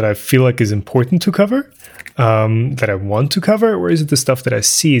I feel like is important to cover, that I want to cover, or is it the stuff that I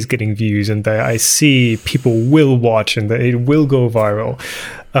see is getting views and that I see people will watch and that it will go viral?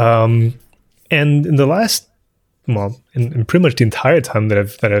 And in the last, in pretty much the entire time that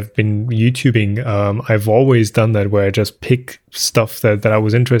I've been YouTubing, I've always done that, where I just pick stuff that I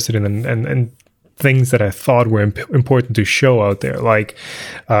was interested in and things that I thought were important to show out there, like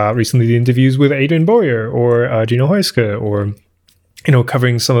recently the interviews with Adrian Boyer or Gino Heuske, or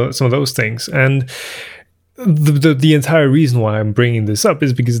covering some of those things. And the entire reason why I'm bringing this up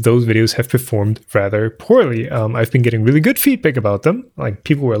is because those videos have performed rather poorly. I've been getting really good feedback about them. Like,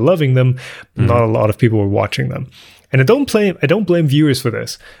 people were loving them. Not a lot of people were watching them. And I don't blame viewers for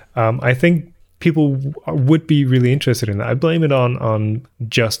this. I think people would be really interested in that. I blame it on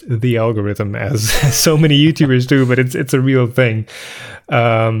just the algorithm, as so many YouTubers do, but it's a real thing.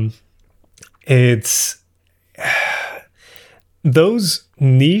 It's those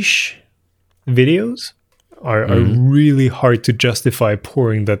niche videos are really hard to justify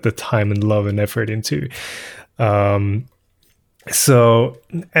pouring the time and love and effort into. So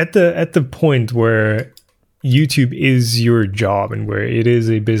at the point where YouTube is your job and where it is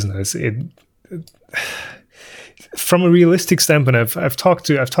a business, from a realistic standpoint, I've talked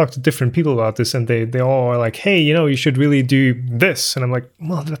to different people about this, and they all are like, hey, you should really do this, and I'm like,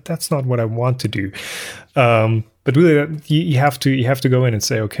 well, that's not what I want to do. But really, you have to go in and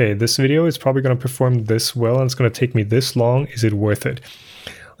say, okay, this video is probably going to perform this well, and it's going to take me this long. Is it worth it?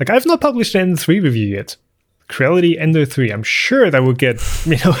 Like, I've not published an Ender 3 review yet. Creality Ender 3. I'm sure that would get,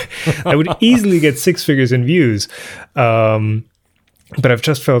 I would easily get 6 figures in views. But I've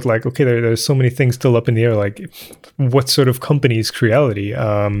just felt like, okay, there's so many things still up in the air. Like, what sort of company is Creality?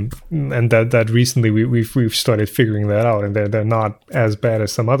 And that recently we've started figuring that out, and they're not as bad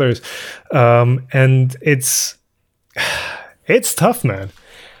as some others. And it's tough, man.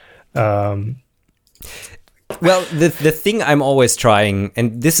 Well, the thing I'm always trying,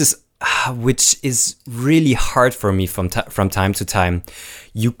 and this is which is really hard for me from time to time.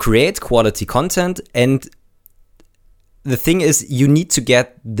 You create quality content, and the thing is, you need to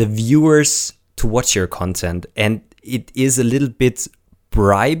get the viewers to watch your content, and it is a little bit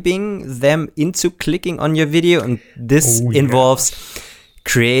bribing them into clicking on your video, and this involves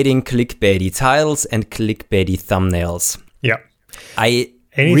creating clickbaity titles and clickbaity thumbnails. Yeah. I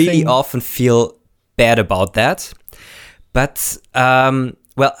really often feel bad about that, but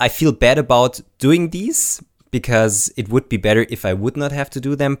I feel bad about doing these because it would be better if I would not have to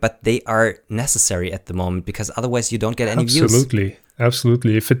do them, but they are necessary at the moment because otherwise you don't get any views.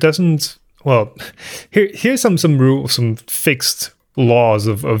 Absolutely. If it doesn't, well, here's some rules, some fixed laws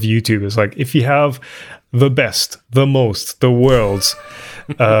of YouTube. It's like if you have the best, the most, the world's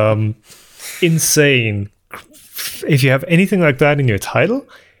insane, if you have anything like that in your title,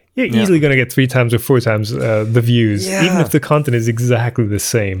 you're easily going to get 3 times or 4 times the views, even if the content is exactly the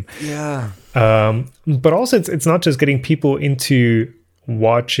same. Yeah. But also, it's not just getting people into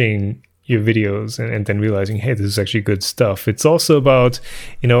watching your videos and then realizing, hey, this is actually good stuff. It's also about,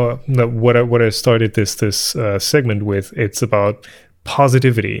 what I started this segment with. It's about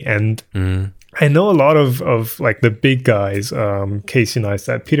positivity, and I know a lot of like the big guys, Casey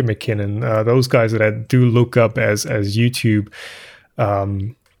Neistat, Peter McKinnon, those guys that I do look up as YouTube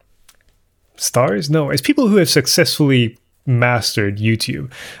stars. No, as people who have successfully mastered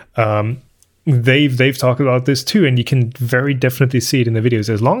YouTube. They've talked about this too, and you can very definitely see it in the videos.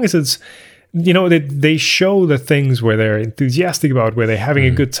 As long as it's, they show the things where they're enthusiastic about, where they're having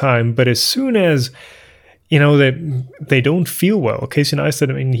a good time. But as soon as that they don't feel well, Casey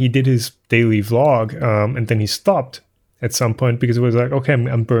Neistat, he did his daily vlog, and then he stopped at some point because it was like, okay,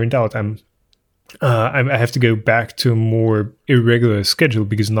 I'm burned out. I have to go back to a more irregular schedule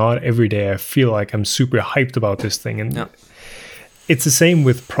because not every day I feel like I'm super hyped about this thing. And it's the same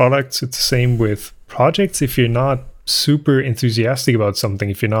with products. It's the same with projects. If you're not super enthusiastic about something,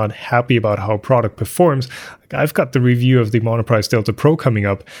 if you're not happy about how a product performs, like I've got the review of the Monoprice Delta Pro coming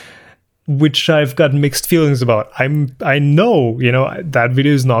up, which I've got mixed feelings about. I know, that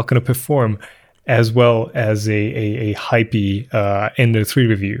video is not going to perform as well as a hypey Ender 3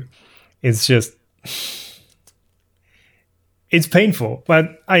 review. It's just, it's painful,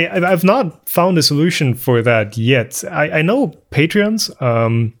 but I've not found a solution for that yet. I know Patreons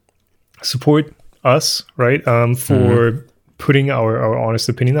support us, right, for putting our honest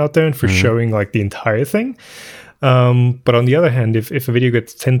opinion out there and for showing like the entire thing. But on the other hand, if a video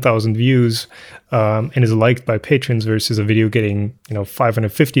gets 10,000 views and is liked by patrons versus a video getting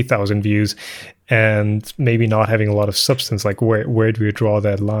 550,000 views and maybe not having a lot of substance, like where do we draw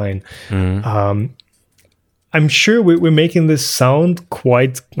that line? I'm sure we're making this sound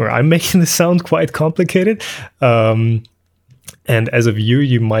I'm making this sound quite complicated. And as a viewer,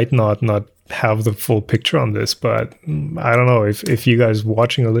 you might not have the full picture on this, but I don't know if you guys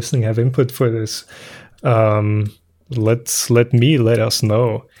watching or listening have input for this. Let us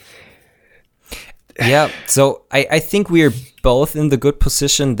know. Yeah, so I think we're both in the good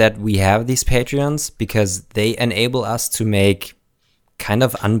position that we have these Patreons because they enable us to make kind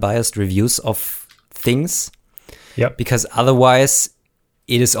of unbiased reviews of things. Yeah. Because otherwise,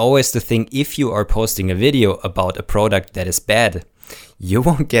 it is always the thing, if you are posting a video about a product that is bad, you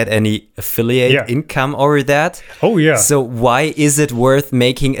won't get any affiliate income over that. Oh, yeah. So why is it worth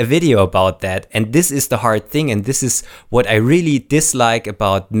making a video about that? And this is the hard thing. And this is what I really dislike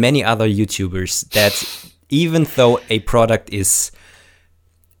about many other YouTubers, that even though a product is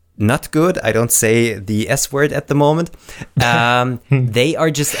not good, I don't say the S word at the moment, they are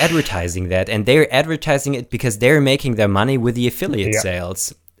just advertising that. And they're advertising it because they're making their money with the affiliate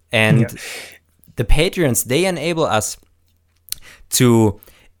sales. And the Patreons, they enable us to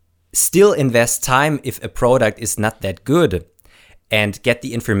still invest time if a product is not that good and get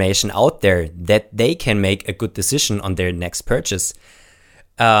the information out there that they can make a good decision on their next purchase.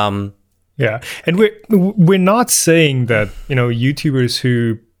 And we're not saying that, YouTubers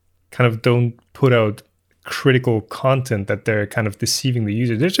who kind of don't put out critical content, that they're kind of deceiving the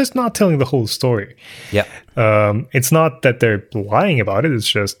user. They're just not telling the whole story. Yeah. It's not that they're lying about it. It's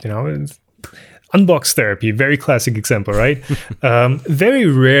just, Unbox Therapy, very classic example, right? Very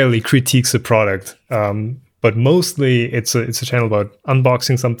rarely critiques a product, but mostly it's a channel about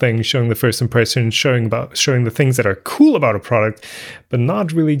unboxing something, showing the first impression, showing the things that are cool about a product, but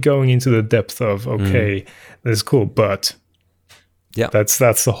not really going into the depth of this is cool, but that's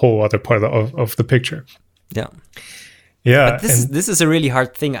the whole other part of the picture. Yeah. But this is a really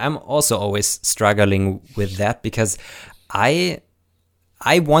hard thing. I'm also always struggling with that because I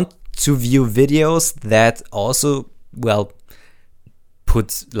want to view videos that also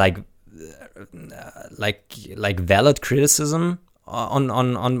put like valid criticism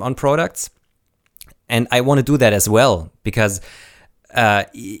on products, and I want to do that as well because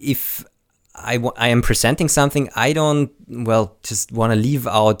if I am presenting something, I don't, just want to leave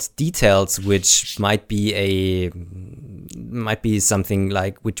out details which might be something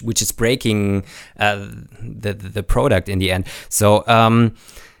like which is breaking the product in the end. So,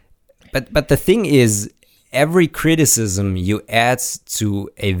 but the thing is, every criticism you add to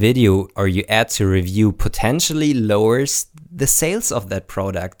a video or you add to a review potentially lowers the sales of that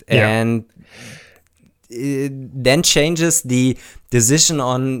product, and it then changes the decision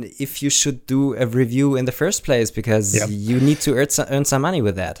on if you should do a review in the first place, because you need to earn some money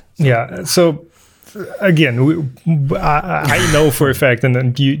with that. Yeah. So again, I know for a fact, and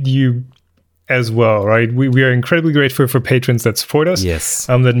then you as well, right? We are incredibly grateful for patrons that support us, yes,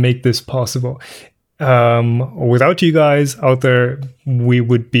 that make this possible. Without you guys out there, we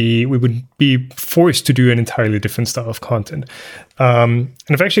would be forced to do an entirely different style of content. And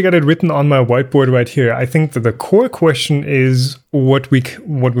I've actually got it written on my whiteboard right here. I think that the core question is what we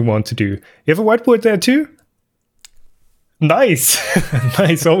want to do. You have a whiteboard there too? Nice.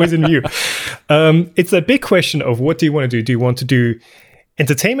 Nice, always in view. It's that big question of what do you want to do? Do you want to do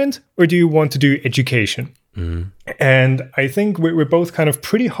entertainment or do you want to do education? And I think we're both kind of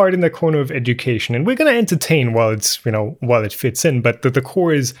pretty hard in the corner of education, and we're going to entertain while it fits in. But the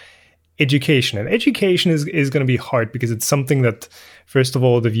core is education, and education is going to be hard because it's something that, first of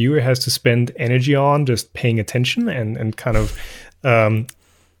all, the viewer has to spend energy on, just paying attention and kind of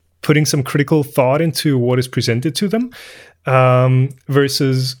putting some critical thought into what is presented to them.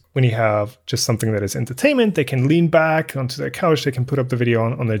 Versus when you have just something that is entertainment, they can lean back onto their couch, they can put up the video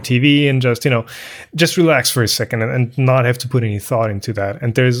on their TV and just relax for a second and not have to put any thought into that.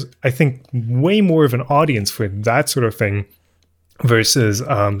 And there's, I think, way more of an audience for that sort of thing versus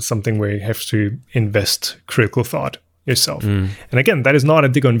something where you have to invest critical thought yourself. And again, that is not a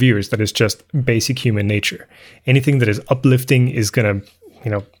dig on viewers. That is just basic human nature. Anything that is uplifting is going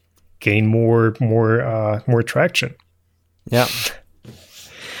to, gain more traction. Yeah.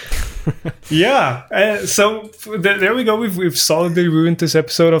 Yeah. So there we go. We've solidly ruined this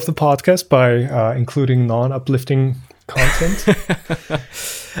episode of the podcast by including non-uplifting content.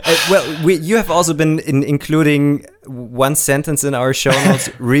 You have also been including one sentence in our show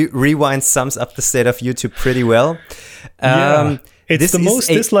notes. Rewind sums up the state of YouTube pretty well. It's the most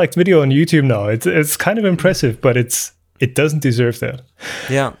disliked video on YouTube now. It's kind of impressive, but it doesn't deserve that.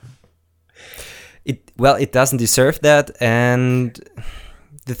 Yeah. It doesn't deserve that, and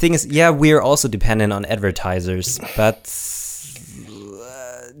the thing is, we're also dependent on advertisers, but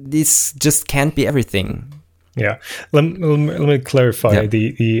this just can't be everything. Yeah, let me clarify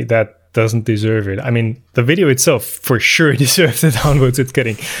the that doesn't deserve it. I mean, the video itself for sure deserves the downvotes it's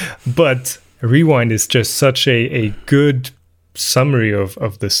getting, but Rewind is just such a good summary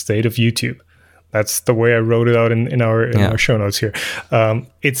of the state of YouTube. That's the way I wrote it out in our show notes here.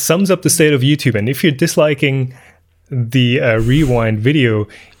 It sums up the state of YouTube. And if you're disliking the Rewind video,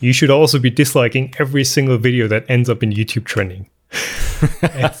 you should also be disliking every single video that ends up in YouTube trending.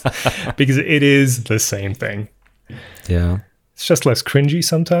 Because it is the same thing. Yeah. It's just less cringy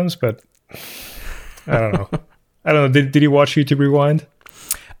sometimes, but I don't know. Did you watch YouTube Rewind?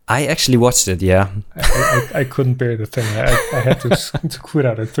 I actually watched it, yeah. I couldn't bear the thing. I had to quit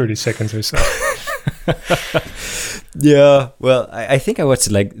out at 30 seconds or so. Yeah, well, I think I watched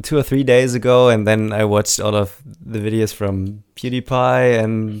it like 2 or 3 days ago, and then I watched all of the videos from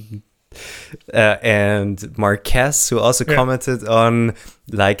PewDiePie and Marquez, who also commented on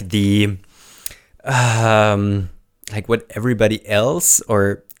like the like what everybody else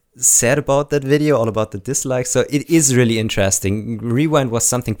or said about that video, all about the dislikes. So it is really interesting. Rewind was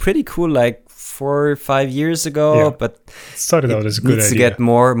something pretty cool like 4 or 5 years ago, but it started out as a good idea. Needs to get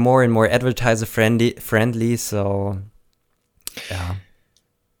more and more advertiser friendly. So yeah.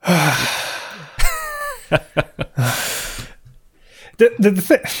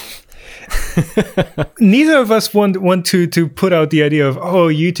 Neither of us want to put out the idea of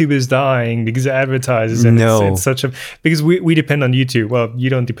YouTube is dying because of advertisers, and it's such a, because we depend on YouTube. Well, you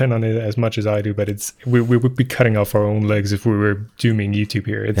don't depend on it as much as I do, but we would be cutting off our own legs if we were dooming YouTube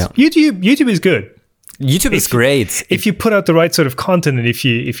here. YouTube is good. YouTube is great if you put out the right sort of content, and if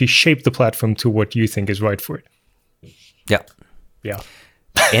you shape the platform to what you think is right for it. Yeah.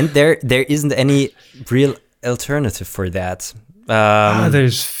 And there isn't any real alternative for that.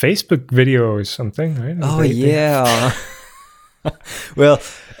 There's Facebook video or something, right? Yeah. Well,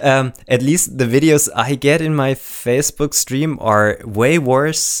 at least the videos I get in my Facebook stream are way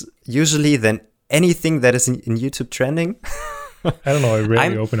worse usually than anything that is in YouTube trending. I don't know. I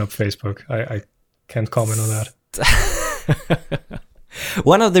rarely open up Facebook. I can't comment on that.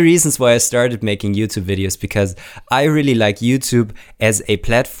 One of the reasons why I started making YouTube videos, because I really like YouTube as a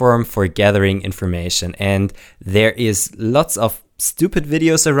platform for gathering information. And there is lots of stupid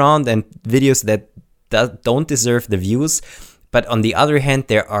videos around and videos that don't deserve the views. But on the other hand,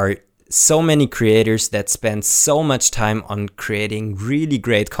 there are so many creators that spend so much time on creating really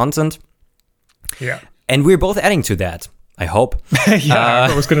great content. Yeah. And we're both adding to that, I hope. Yeah,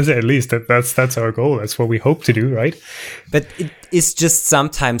 I was going to say, at least that's our goal. That's what we hope to do, right? But it is just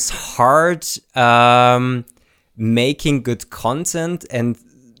sometimes hard making good content and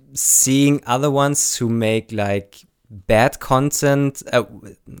seeing other ones who make like bad content.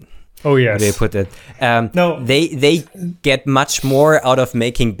 Oh, yes. How do they put it? No. They get much more out of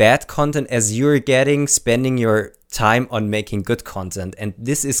making bad content as you're spending your time on making good content. And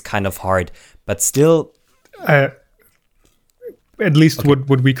this is kind of hard, but still... at least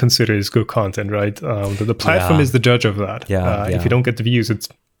what we consider is good content, right? The platform is the judge of that. If you don't get the views, it's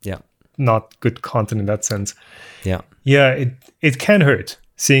not good content in that sense. Yeah, it can hurt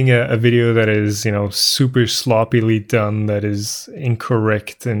seeing a video that is, super sloppily done, that is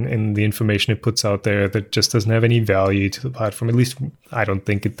incorrect in the information it puts out there, that just doesn't have any value to the platform. At least I don't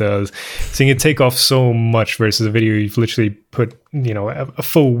think it does. Seeing it take off so much versus a video you've literally put, a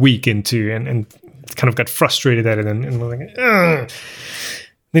full week into and kind of got frustrated at it and like, ugh.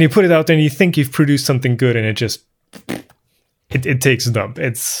 Then you put it out there and you think you've produced something good and it just, it takes a dump.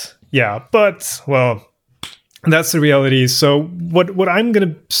 But, well, that's the reality. So what I'm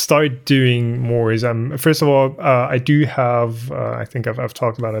going to start doing more is first of all, I do have, I think I've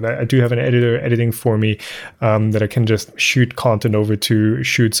talked about it. I do have an editor editing for me that I can just shoot content over to,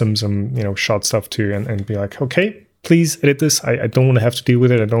 shoot some shot stuff to, and be like, okay, please edit this. I don't want to have to deal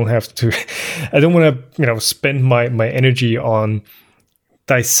with it. I don't want to, spend my energy on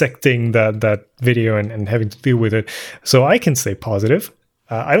dissecting that video and having to deal with it. So I can stay positive.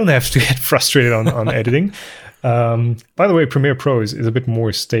 I don't have to get frustrated on editing. By the way, Premiere Pro is a bit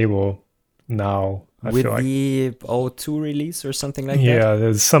more stable now. I with feel like. The 02 release or something like that? Yeah,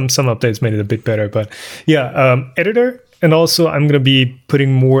 there's some updates made it a bit better. But yeah, editor. And also I'm going to be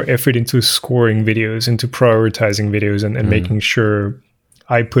putting more effort into scoring videos, into prioritizing videos and making sure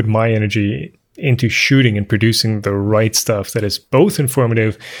I put my energy into shooting and producing the right stuff that is both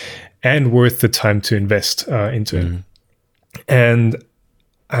informative and worth the time to invest into it. And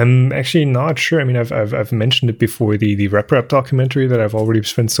I'm actually not sure. I mean, I've mentioned it before, the Rap documentary that I've already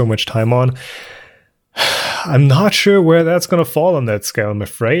spent so much time on. I'm not sure where that's going to fall on that scale. I'm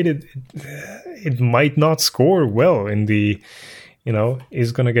afraid it might not score well in the,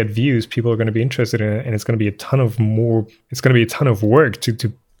 is going to get views. People are going to be interested in it, and it's going to be a ton of work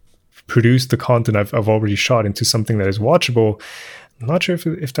to produce the content I've already shot into something that is watchable. I'm not sure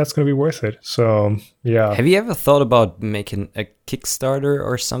if that's going to be worth it. So, yeah. Have you ever thought about making a Kickstarter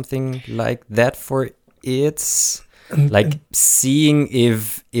or something like that for it? Like seeing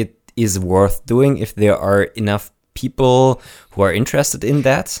if it is worth doing, if there are enough people who are interested in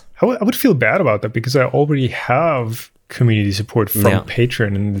that? I would feel bad about that because I already have community support from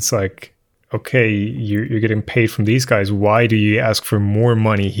Patreon, and it's like, okay, you're getting paid from these guys. Why do you ask for more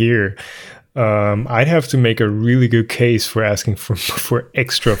money here? I'd have to make a really good case for asking for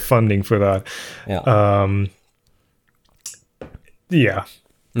extra funding for that.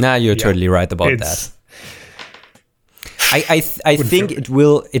 No, you're totally right about that. I think it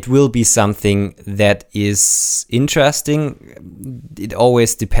will be something that is interesting. It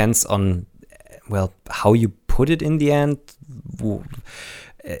always depends on, well, how you put it in the end.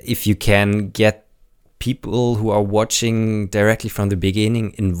 If you can get people who are watching directly from the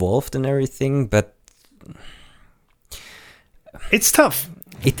beginning involved in everything, but it's tough.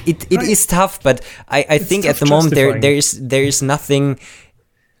 It is tough, but I think at the moment there is nothing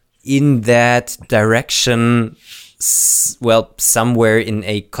in that direction. Well, somewhere in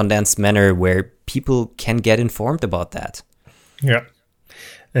a condensed manner where people can get informed about that. Yeah.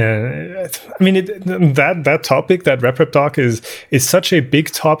 I mean, that topic, that Rap doc is such a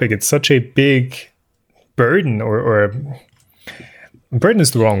big topic. It's such a big burden, or burden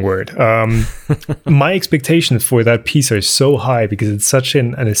is the wrong word. My expectations for that piece are so high because it's such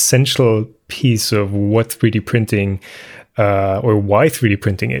an essential piece of what 3D printing or why 3D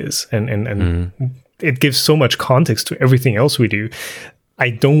printing is. And it gives so much context to everything else we do.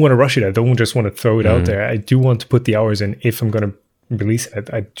 I don't want to rush it. I don't just want to throw it out there. I do want to put the hours in if I'm going to release it.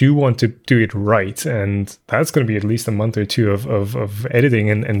 I do want to do it right. And that's going to be at least a month or two of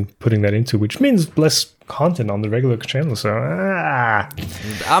editing and putting that into, which means less content on the regular channel. So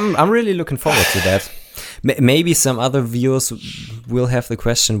I'm really looking forward to that. Maybe some other viewers will have the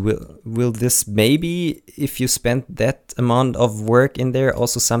question, will this maybe, if you spend that amount of work in there,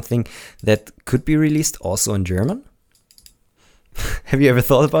 also something that could be released also in German? Have you ever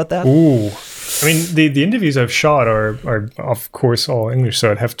thought about that? Ooh. I mean, the interviews I've shot are of course all English, so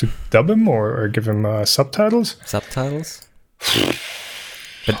I'd have to dub them or give them subtitles. Subtitles?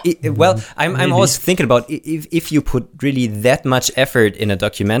 But well, I'm always thinking about if you put really that much effort in a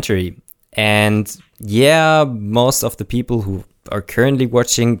documentary, and yeah, most of the people who are currently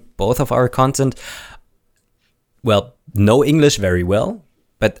watching both of our content, well, know English very well,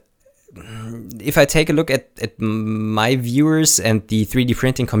 but if I take a look at my viewers and the 3D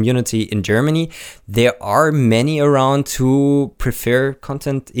printing community in Germany, there are many around who prefer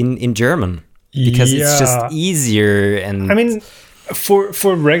content in German because it's just easier. And I mean,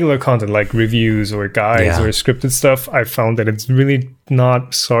 for regular content like reviews or guides or scripted stuff, I found that it's really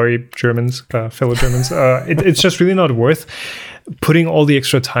not, sorry Germans, fellow Germans, it's just really not worth putting all the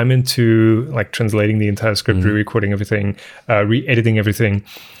extra time into like translating the entire script, re-recording everything, re-editing everything,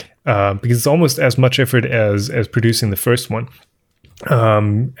 because it's almost as much effort as producing the first one.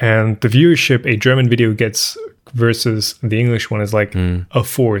 And the viewership a German video gets versus the English one is like a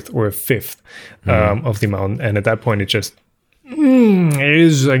fourth or a fifth of the amount. And at that point, it just it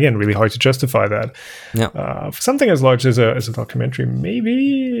is, again, really hard to justify that. For something as large as a documentary,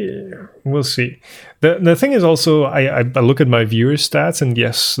 maybe we'll see. The thing is also, I look at my viewer stats, and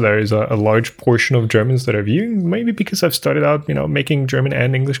yes, there is a large portion of Germans that are viewing, maybe because I've started out, making German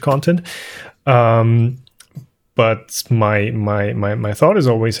and English content. But my thought is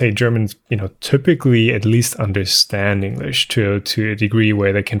always, hey, Germans, typically at least understand English to a degree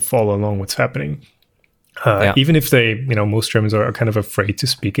where they can follow along what's happening. Even if they, most Germans are kind of afraid to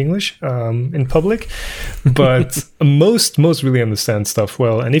speak English in public, but most really understand stuff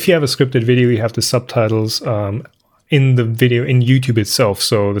well. And if you have a scripted video, you have the subtitles in the video in YouTube itself.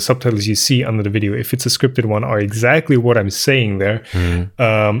 So the subtitles you see under the video, if it's a scripted one, are exactly what I'm saying there.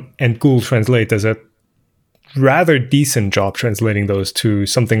 And Google Translate does a rather decent job translating those to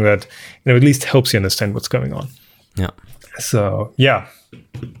something that at least helps you understand what's going on. So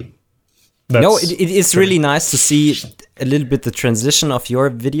it is really nice to see a little bit the transition of your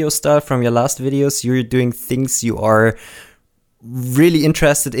video style from your last videos. You're doing things you are really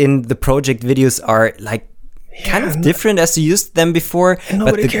interested in. The project videos are like kind of different as you used them before,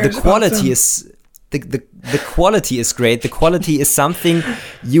 but the quality is the quality is great. The quality is something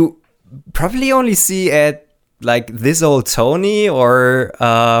you probably only see at like This Old Tony or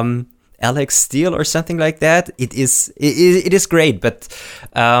Alex Steele or something like that. It is great, but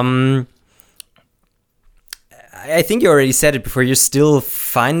I think you already said it before. You're still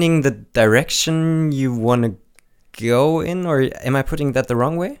finding the direction you want to go in, or am I putting that the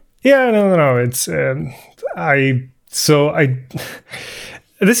wrong way? Yeah, no. It's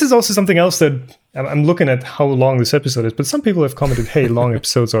this is also something else that I'm looking at how long this episode is. But some people have commented, "Hey, long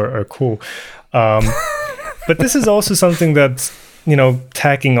episodes are cool." But this is also something that's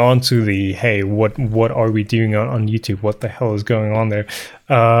tacking on to the hey, what are we doing on YouTube? What the hell is going on there?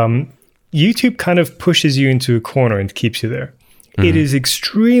 YouTube kind of pushes you into a corner and keeps you there. It is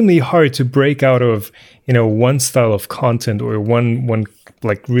extremely hard to break out of, one style of content or one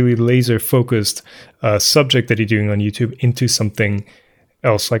like really laser focused subject that you're doing on YouTube into something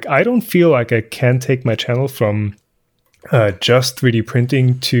else. Like, I don't feel like I can take my channel from just 3D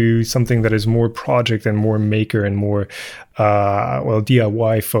printing to something that is more project and more maker and more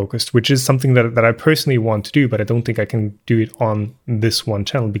DIY focused, which is something that I personally want to do, but I don't think I can do it on this one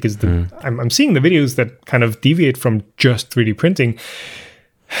channel because I'm seeing the videos that kind of deviate from just 3D printing.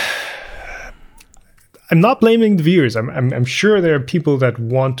 I'm not blaming the viewers. I'm sure there are people that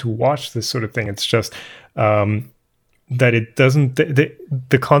want to watch this sort of thing. It's just that it doesn't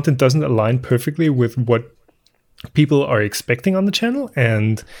the content doesn't align perfectly with what people are expecting on the channel,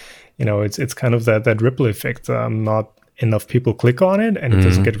 and it's kind of that ripple effect. Not enough people click on it, and it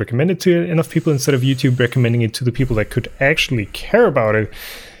doesn't get recommended to enough people. Instead of YouTube recommending it to the people that could actually care about it,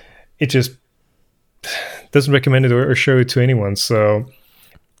 it just doesn't recommend it or show it to anyone. So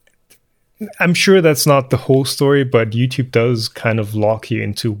I'm sure that's not the whole story, but YouTube does kind of lock you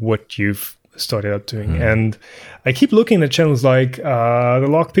into what you've started out doing. And I keep looking at channels like the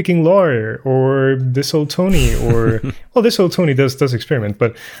Lockpicking Lawyer or This Old Tony, or well, This Old Tony does experiment,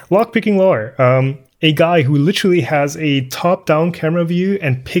 but Lockpicking Lawyer, a guy who literally has a top-down camera view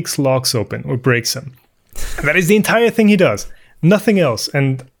and picks locks open or breaks them. That is the entire thing he does, nothing else.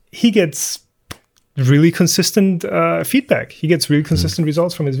 And he gets really consistent feedback. He gets really consistent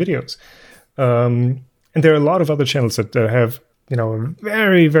results from his videos. And there are a lot of other channels that have a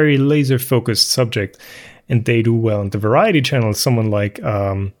very, very laser focused subject. and they do well. And the variety channel is someone like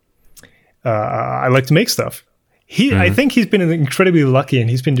I Like to Make Stuff. I think he's been incredibly lucky, and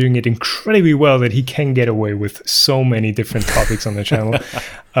he's been doing it incredibly well that he can get away with so many different topics on the channel.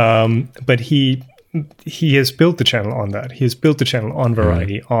 But he has built the channel on that. He has built the channel on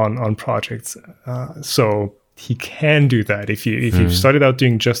variety, on projects. So he can do that. If you started out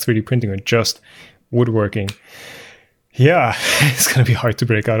doing just 3D printing or just woodworking, yeah, it's going to be hard to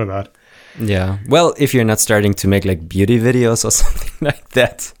break out of that. Yeah. Well, if you're not starting to make like beauty videos or something like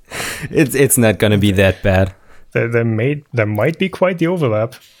that, it's not going to be that bad. There might be quite the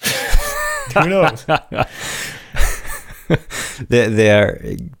overlap. Who knows?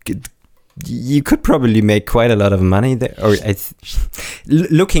 You could probably make quite a lot of money there. Or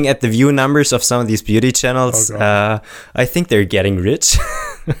looking at the view numbers of some of these beauty channels, I think they're getting rich.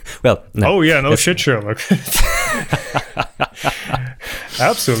 Well, no. Oh yeah, no shit, Sherlock.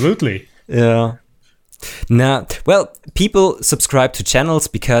 Absolutely. Yeah. Now, well, people subscribe to channels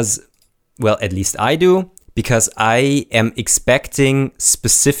because, well, at least I do, because I am expecting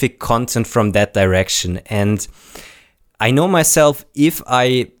specific content from that direction. And I know myself, if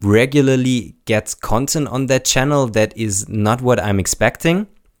I regularly get content on that channel that is not what I'm expecting,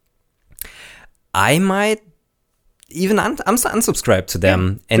 I might even unsubscribe to them. Yeah,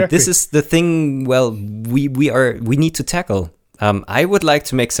 and exactly. This is the thing, well, we need to tackle. I would like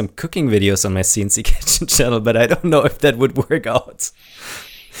to make some cooking videos on my CNC Kitchen channel, but I don't know if that would work out.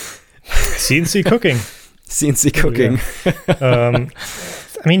 CNC cooking. CNC cooking. Yeah.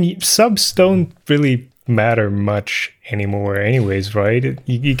 I mean, subs don't really matter much anymore anyways, right?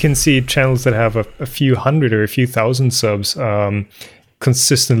 You can see channels that have a few hundred or a few thousand subs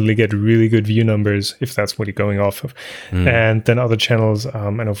consistently get really good view numbers, if that's what you're going off of. And then other channels,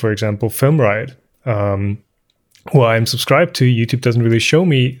 I know, for example, Film Riot, who I'm subscribed to, YouTube doesn't really show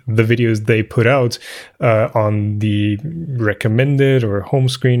me the videos they put out on the recommended or home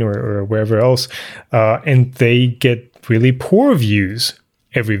screen or wherever else. And they get really poor views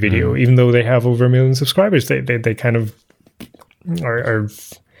every video, even though they have over 1 million subscribers. They kind of are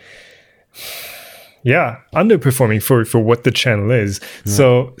underperforming for what the channel is.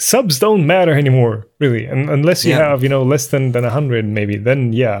 So subs don't matter anymore, really. And unless you have, less than 100 maybe,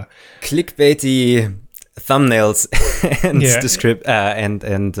 then yeah. Clickbaity thumbnails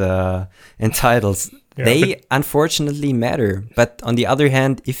and titles, they unfortunately matter. But on the other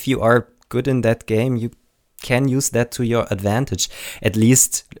hand, if you are good in that game, you can use that to your advantage. At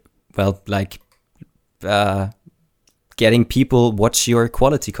least, well, like getting people watch your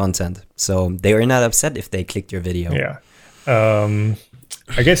quality content, so they are not upset if they clicked your video. Yeah.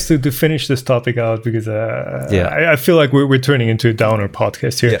 I guess to finish this topic out, because I feel like we're turning into a downer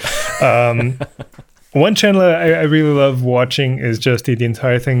podcast here. Yeah. One channel I really love watching is just the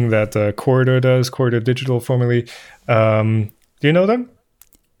entire thing that Corridor does, Corridor Digital formerly. Do you know them?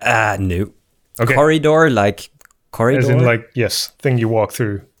 No. Okay. Corridor, like corridor? As in like, yes, thing you walk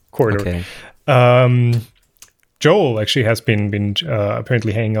through, corridor. Okay. Joel actually has been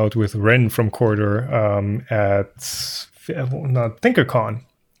apparently hanging out with Ren from Corridor at ThinkerCon.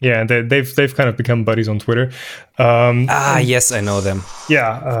 Yeah, and they've kind of become buddies on Twitter. Yes, I know them.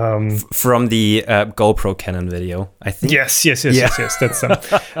 Yeah. From the GoPro Canon video, I think. Yes, that's them.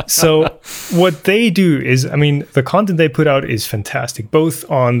 So what they do is, I mean, the content they put out is fantastic, both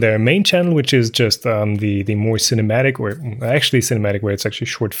on their main channel, which is just the more cinematic, or actually cinematic, where it's actually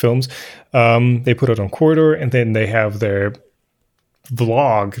short films. They put out on Corridor, and then they have their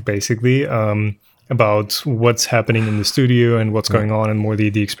vlog, basically, about what's happening in the studio and what's going on, and more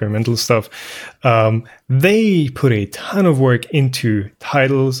the experimental stuff. They put a ton of work into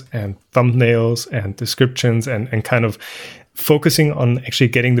titles and thumbnails and descriptions and kind of focusing on actually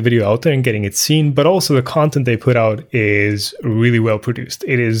getting the video out there and getting it seen. But also the content they put out is really well produced.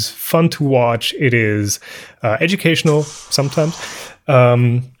 It is fun to watch. It is educational sometimes.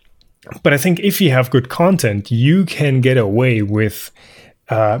 But I think if you have good content, you can get away with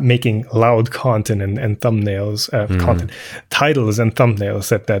making loud content and thumbnails, titles and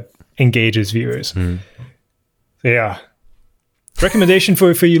thumbnails that engages viewers. So yeah. Recommendation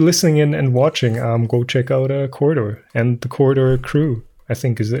for you listening and watching, go check out Corridor and the Corridor Crew, I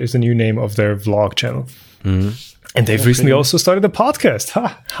think is the new name of their vlog channel. And they've recently also started a podcast. How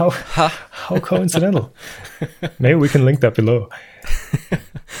coincidental. Maybe we can link that below.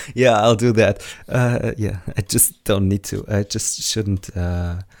 Yeah, I'll do that. I just don't need to. I just shouldn't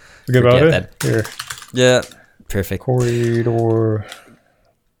forget about it. That. Here. Yeah, perfect. Corridor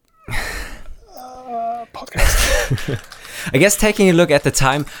podcast. I guess taking a look at the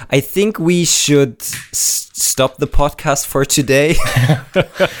time, I think we should stop the podcast for today.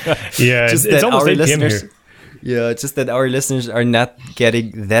 Yeah, just it's almost 8 p.m. listeners. here. Yeah, just that our listeners are not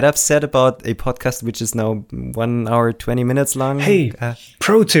getting that upset about a podcast which is now 1 hour, 20 minutes long. Hey,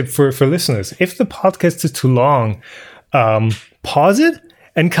 pro tip for listeners. If the podcast is too long, pause it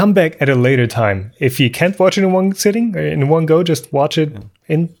and come back at a later time. If you can't watch it in one sitting, or in one go, just watch it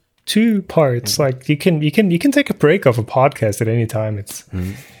in 2 parts. Like you can take a break of a podcast at any time. It's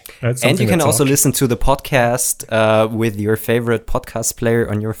and you can also listen to the podcast with your favorite podcast player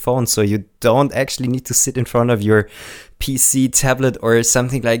on your phone, so you don't actually need to sit in front of your PC, tablet, or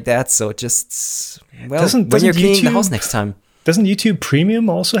something like that. So just when you're cleaning the house next time. Doesn't YouTube Premium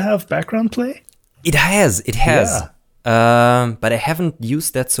also have background play? It has. Yeah. But I haven't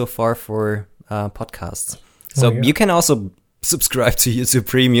used that so far for podcasts. So you can also subscribe to YouTube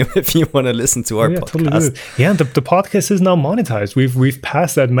Premium if you want to listen to our podcast. Totally. Yeah, the podcast is now monetized. We've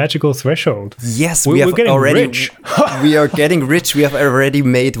passed that magical threshold. Yes, we're getting rich. We are getting rich. We have already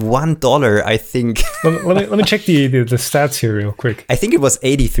made $1, I think. let me check the stats here real quick. I think it was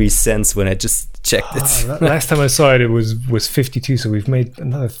 83 cents when I just checked it. Last time I saw it, it was 52. So we've made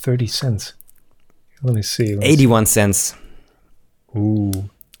another 30 cents. Let me see. 81 cents. Ooh,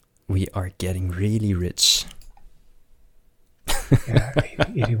 we are getting really rich. Yeah,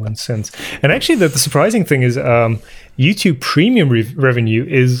 81 cents. And actually, the surprising thing is YouTube Premium revenue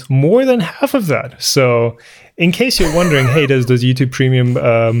is more than half of that. So in case you're wondering, hey, does YouTube Premium,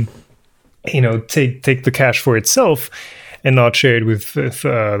 take the cash for itself and not share it with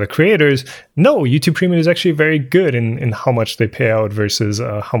the creators? No, YouTube Premium is actually very good in how much they pay out versus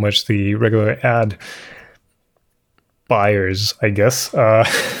how much the regular ad buyers, I guess,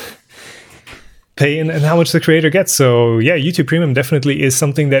 pay and how much the creator gets. So yeah, YouTube Premium definitely is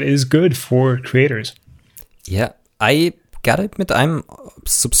something that is good for creators. Yeah, I gotta admit, I'm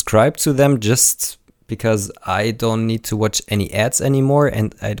subscribed to them just because I don't need to watch any ads anymore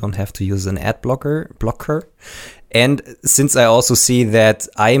and I don't have to use an ad blocker. And since I also see that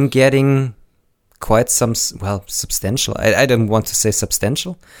I'm getting quite some, substantial, I don't want to say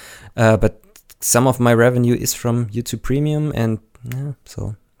substantial, but some of my revenue is from YouTube Premium, and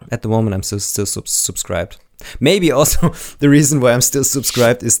so at the moment I'm still subscribed. Maybe also the reason why I'm still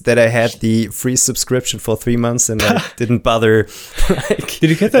subscribed is that I had the free subscription for 3 months and I didn't bother Did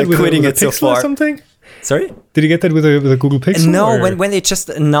you get that with quitting it so far? Or something? Sorry? Did you get that with a Google Pixel? No, when they just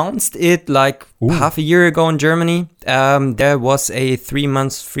announced it half a year ago in Germany, there was a 3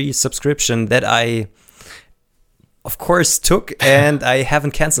 months free subscription that I, of course, took, and I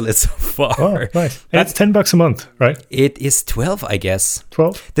haven't canceled it so far. Oh, nice. And it's $10 a month, right? It is 12, I guess.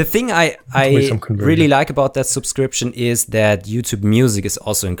 12? The thing I really like about that subscription is that YouTube Music is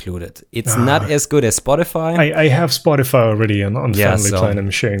also included. It's not as good as Spotify. I have Spotify already on Family Plan.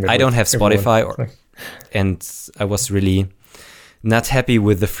 I'm sharing that. I don't have Spotify, and I was really not happy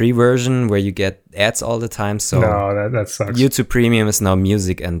with the free version where you get ads all the time. So no, that sucks. YouTube Premium is now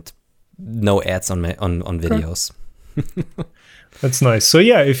music and no ads on videos. That's nice. So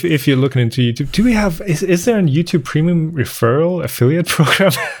yeah, if you're looking into YouTube, do we have is there a YouTube Premium referral affiliate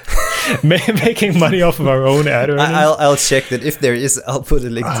program making money off of our own ad earnings? I'll check that. If there is, I'll put a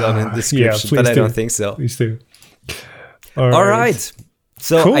link down in the description, but I don't think so. Please do. All right.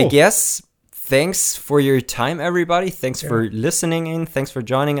 So cool. I guess thanks for your time, everybody. Thanks for listening in. Thanks for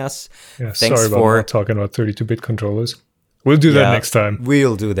joining us. Yeah, sorry about not talking about 32-bit controllers. We'll do that next time.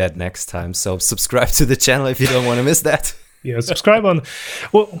 We'll do that next time. So subscribe to the channel if you don't want to miss that. Yeah, subscribe on...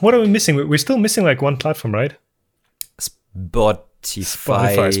 Well, what are we missing? We're still missing one platform, right?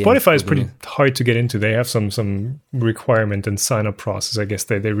 Spotify is pretty hard to get into. They have some requirement and sign-up process. I guess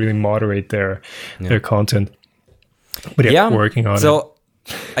they really moderate their content. But we're working on it. So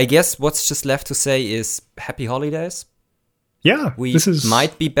I guess what's just left to say is happy holidays. Yeah, we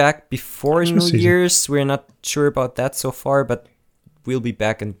might be back before New Year's. We're not sure about that so far, but we'll be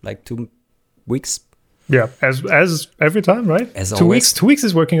back in 2 weeks. Yeah, as every time, right? As 2 always. weeks. 2 weeks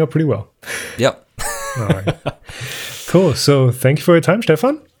is working out pretty well. Yep. All right. Cool. So thank you for your time,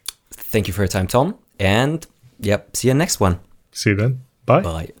 Stefan. Thank you for your time, Tom. And see you next one. See you then. Bye.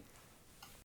 Bye.